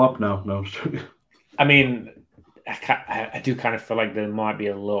buy them all up now. No, I mean, I do kind of feel like there might be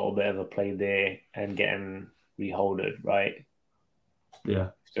a little bit of a play there and getting reholded, right? Yeah.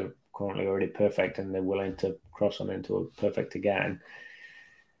 So currently already perfect, and they're willing to cross on into a perfect again.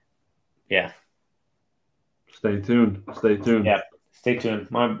 Yeah. Stay tuned. Yeah. Stay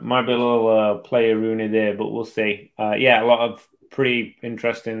tuned. Might be a little player Rooney there, but we'll see. Yeah, a lot of pretty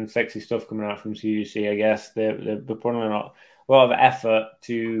interesting, sexy stuff coming out from CGC. I guess they're putting in a lot of effort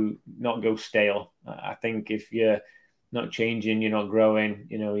to not go stale. I think if you're not changing, you're not growing.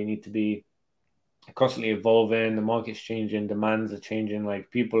 You need to be constantly evolving. The market's changing, demands are changing.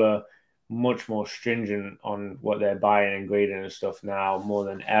 Like people are much more stringent on what they're buying and grading and stuff now more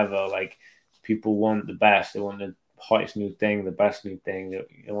than ever. Like people want the best. They want the hottest new thing, the best new thing.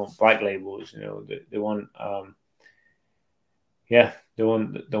 They want black labels. They want they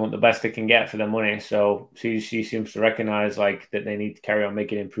want the best they can get for their money. So CGC seems to recognize like that they need to carry on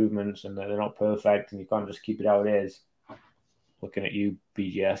making improvements and that they're not perfect and you can't just keep it how it is. Looking at you,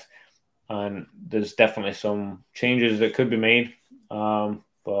 BGS. And there's definitely some changes that could be made.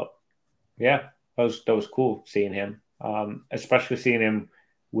 But yeah, that was cool seeing him. Especially seeing him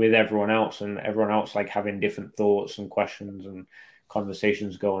with everyone else and everyone else like having different thoughts and questions and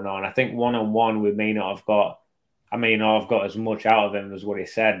conversations going on. I think one-on-one I may not have got as much out of him as what he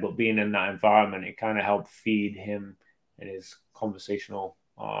said, but being in that environment, it kind of helped feed him and his conversational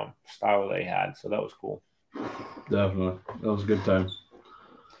style that he had. So that was cool. Definitely. That was a good time.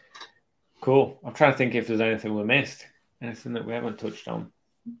 Cool. I'm trying to think if there's anything we missed. Anything that we haven't touched on.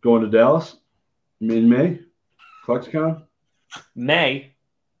 Going to Dallas in May? FlexCon? May?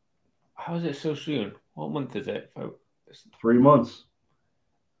 How is it so soon? What month is it? 3 months.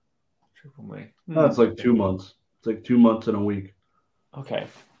 Triple May. No, it's like 2 months. It's like 2 months and a week. Okay.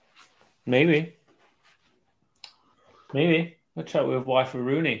 Maybe. I'll chat with wife of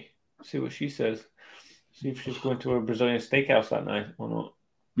Rooney. See what she says. See if she's going to a Brazilian steakhouse that night or not.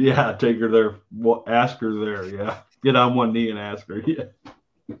 Yeah, take her there. Ask her there. Yeah. Get on one knee and ask her. Yeah.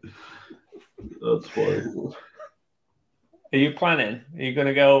 That's funny. Are you planning? Are you going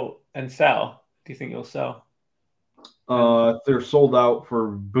to go and sell? Do you think you'll sell? They're sold out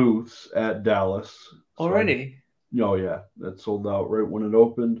for booths at Dallas. Already? Oh, yeah. That sold out right when it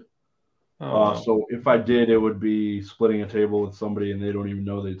opened. Oh. So if I did, it would be splitting a table with somebody, and they don't even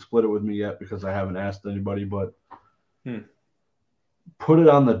know they'd split it with me yet because I haven't asked anybody. But put it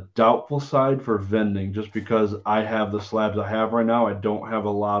on the doubtful side for vending, just because I have the slabs I have right now. I don't have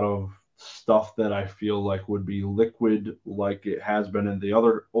a lot of stuff that I feel like would be liquid like it has been in the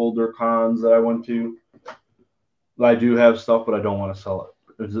other older cons that I went to. I do have stuff, but I don't want to sell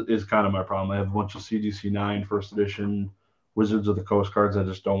it. Is kind of my problem. I have a bunch of CGC 9 first edition Wizards of the Coast cards. I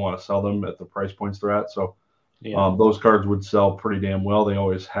just don't want to sell them at the price points they're at. So Yeah. those cards would sell pretty damn well. They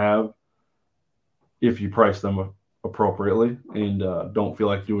always have if you price them appropriately, and don't feel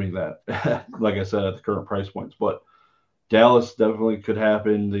like doing that. Like I said, at the current price points, but Dallas definitely could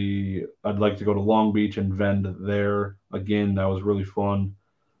happen. I'd like to go to Long Beach and vend there again. That was really fun,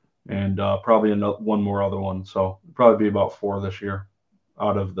 and probably one more other one. So probably be about 4 this year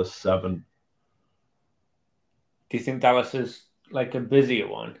out of the 7. Do you think Dallas is like a busier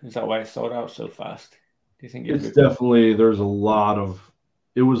one? Is that why it sold out so fast? Do you think It's definitely there's a lot of.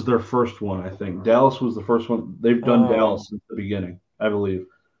 It was their first one, I think. Dallas was the first one. They've done Dallas since the beginning, I believe.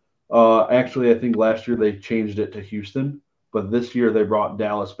 Actually, I think last year they changed it to Houston, but this year they brought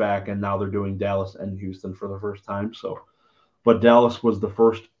Dallas back, and now they're doing Dallas and Houston for the first time. So, but Dallas was the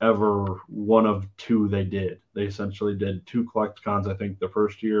first ever one of 2 they did. They essentially did 2 collect cons, I think, the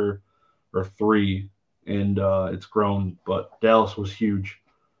first year or 3, and it's grown. But Dallas was huge.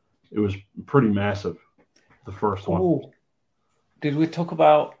 It was pretty massive, the first one. Did we talk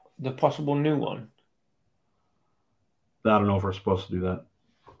about the possible new one? I don't know if we're supposed to do that.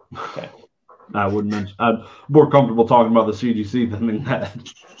 Okay. I wouldn't mention. I'm more comfortable talking about the CGC than that.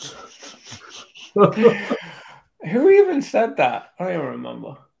 Who even said that? I don't even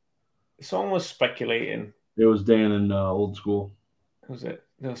remember. Someone was speculating. It was Dan and Old School. Was it?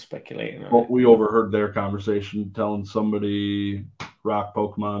 They were speculating. Well, we overheard their conversation telling somebody rock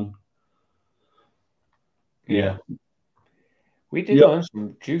Pokemon. Yeah. We did learn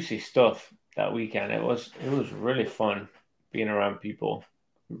some juicy stuff that weekend. It was really fun being around people.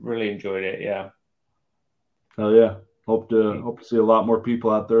 Really enjoyed it. Yeah. Hell yeah. Hope to see a lot more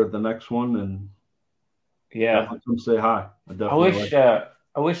people out there at the next one, and come say hi.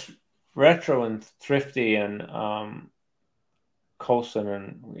 I wish Retro and Thrifty and Colson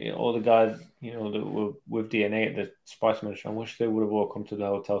and all the guys that were with DNA at the Spice Ministry. I wish they would have all come to the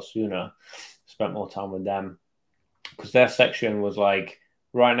hotel sooner. Spent more time with them, because their section was like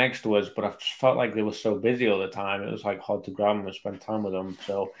right next to us, but I just felt like they were so busy all the time. It was like hard to grab them and spend time with them.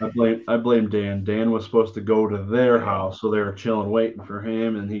 So I blame Dan. Dan was supposed to go to their house, so they were chilling, waiting for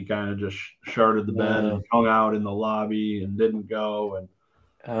him, and he kind of just sharded the bed and hung out in the lobby and didn't go. And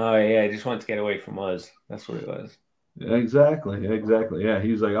he just wanted to get away from us. That's what it was. Exactly. Yeah,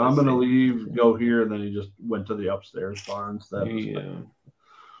 he's like, I'm gonna leave, go here, and then he just went to the upstairs bar instead.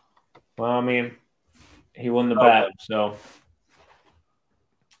 Well, I mean, he won the bet, so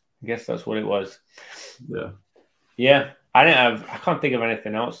I guess that's what it was. Yeah. I can't think of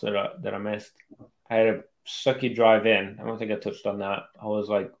anything else that I missed. I had a sucky drive in. I don't think I touched on that. I was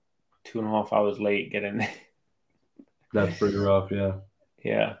like 2.5 hours late getting there. That's pretty rough.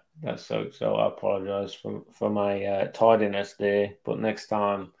 Yeah, that sucked. So I apologize for my tardiness there. But next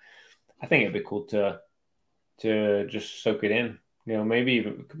time, I think it'd be cool to just soak it in. Maybe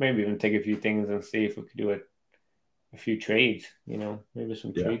even take a few things and see if we could do a few trades. Maybe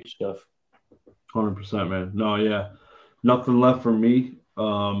some trade stuff. 100%, man. No, yeah, nothing left for me.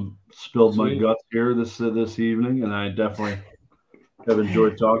 Spilled my guts here this evening, and I definitely have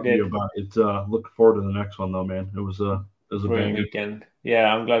enjoyed talking to you about it. Looking forward to the next one, though, man. It was a great weekend.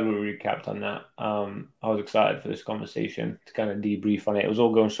 Yeah, I'm glad we recapped on that. I was excited for this conversation to kind of debrief on it. It was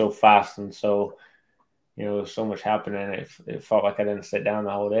all going so fast, and so so much happening. It felt like I didn't sit down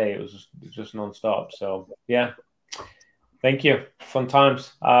the whole day. It was just nonstop. So yeah, thank you. Fun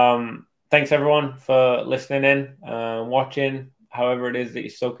times. Thanks everyone for listening in, watching. However it is that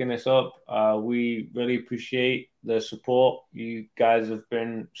you're soaking this up, we really appreciate the support. You guys have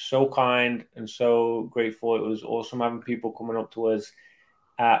been so kind and so grateful. It was awesome having people coming up to us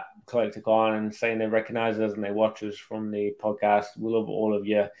at Collecticon and saying they recognize us and they watch us from the podcast. We love all of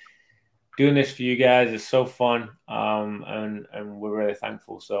you. Doing this for you guys is so fun, and we're really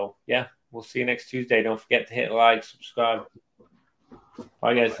thankful. So yeah, we'll see you next Tuesday. Don't forget to hit like, subscribe.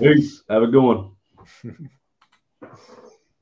 Bye guys. Peace. Have a good one.